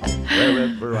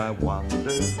 Wherever I wander.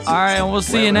 All right, and we'll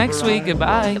see you next week.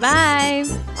 Goodbye. Goodbye.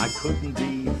 I couldn't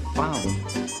be found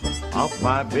off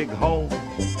my big home.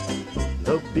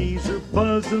 The bees are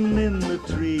buzzing in the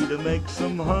tree to make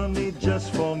some honey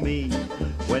just for me.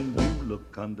 When you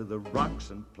look under the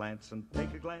rocks and plants and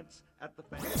take a glance at the...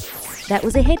 That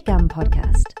was a HeadGum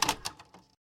podcast.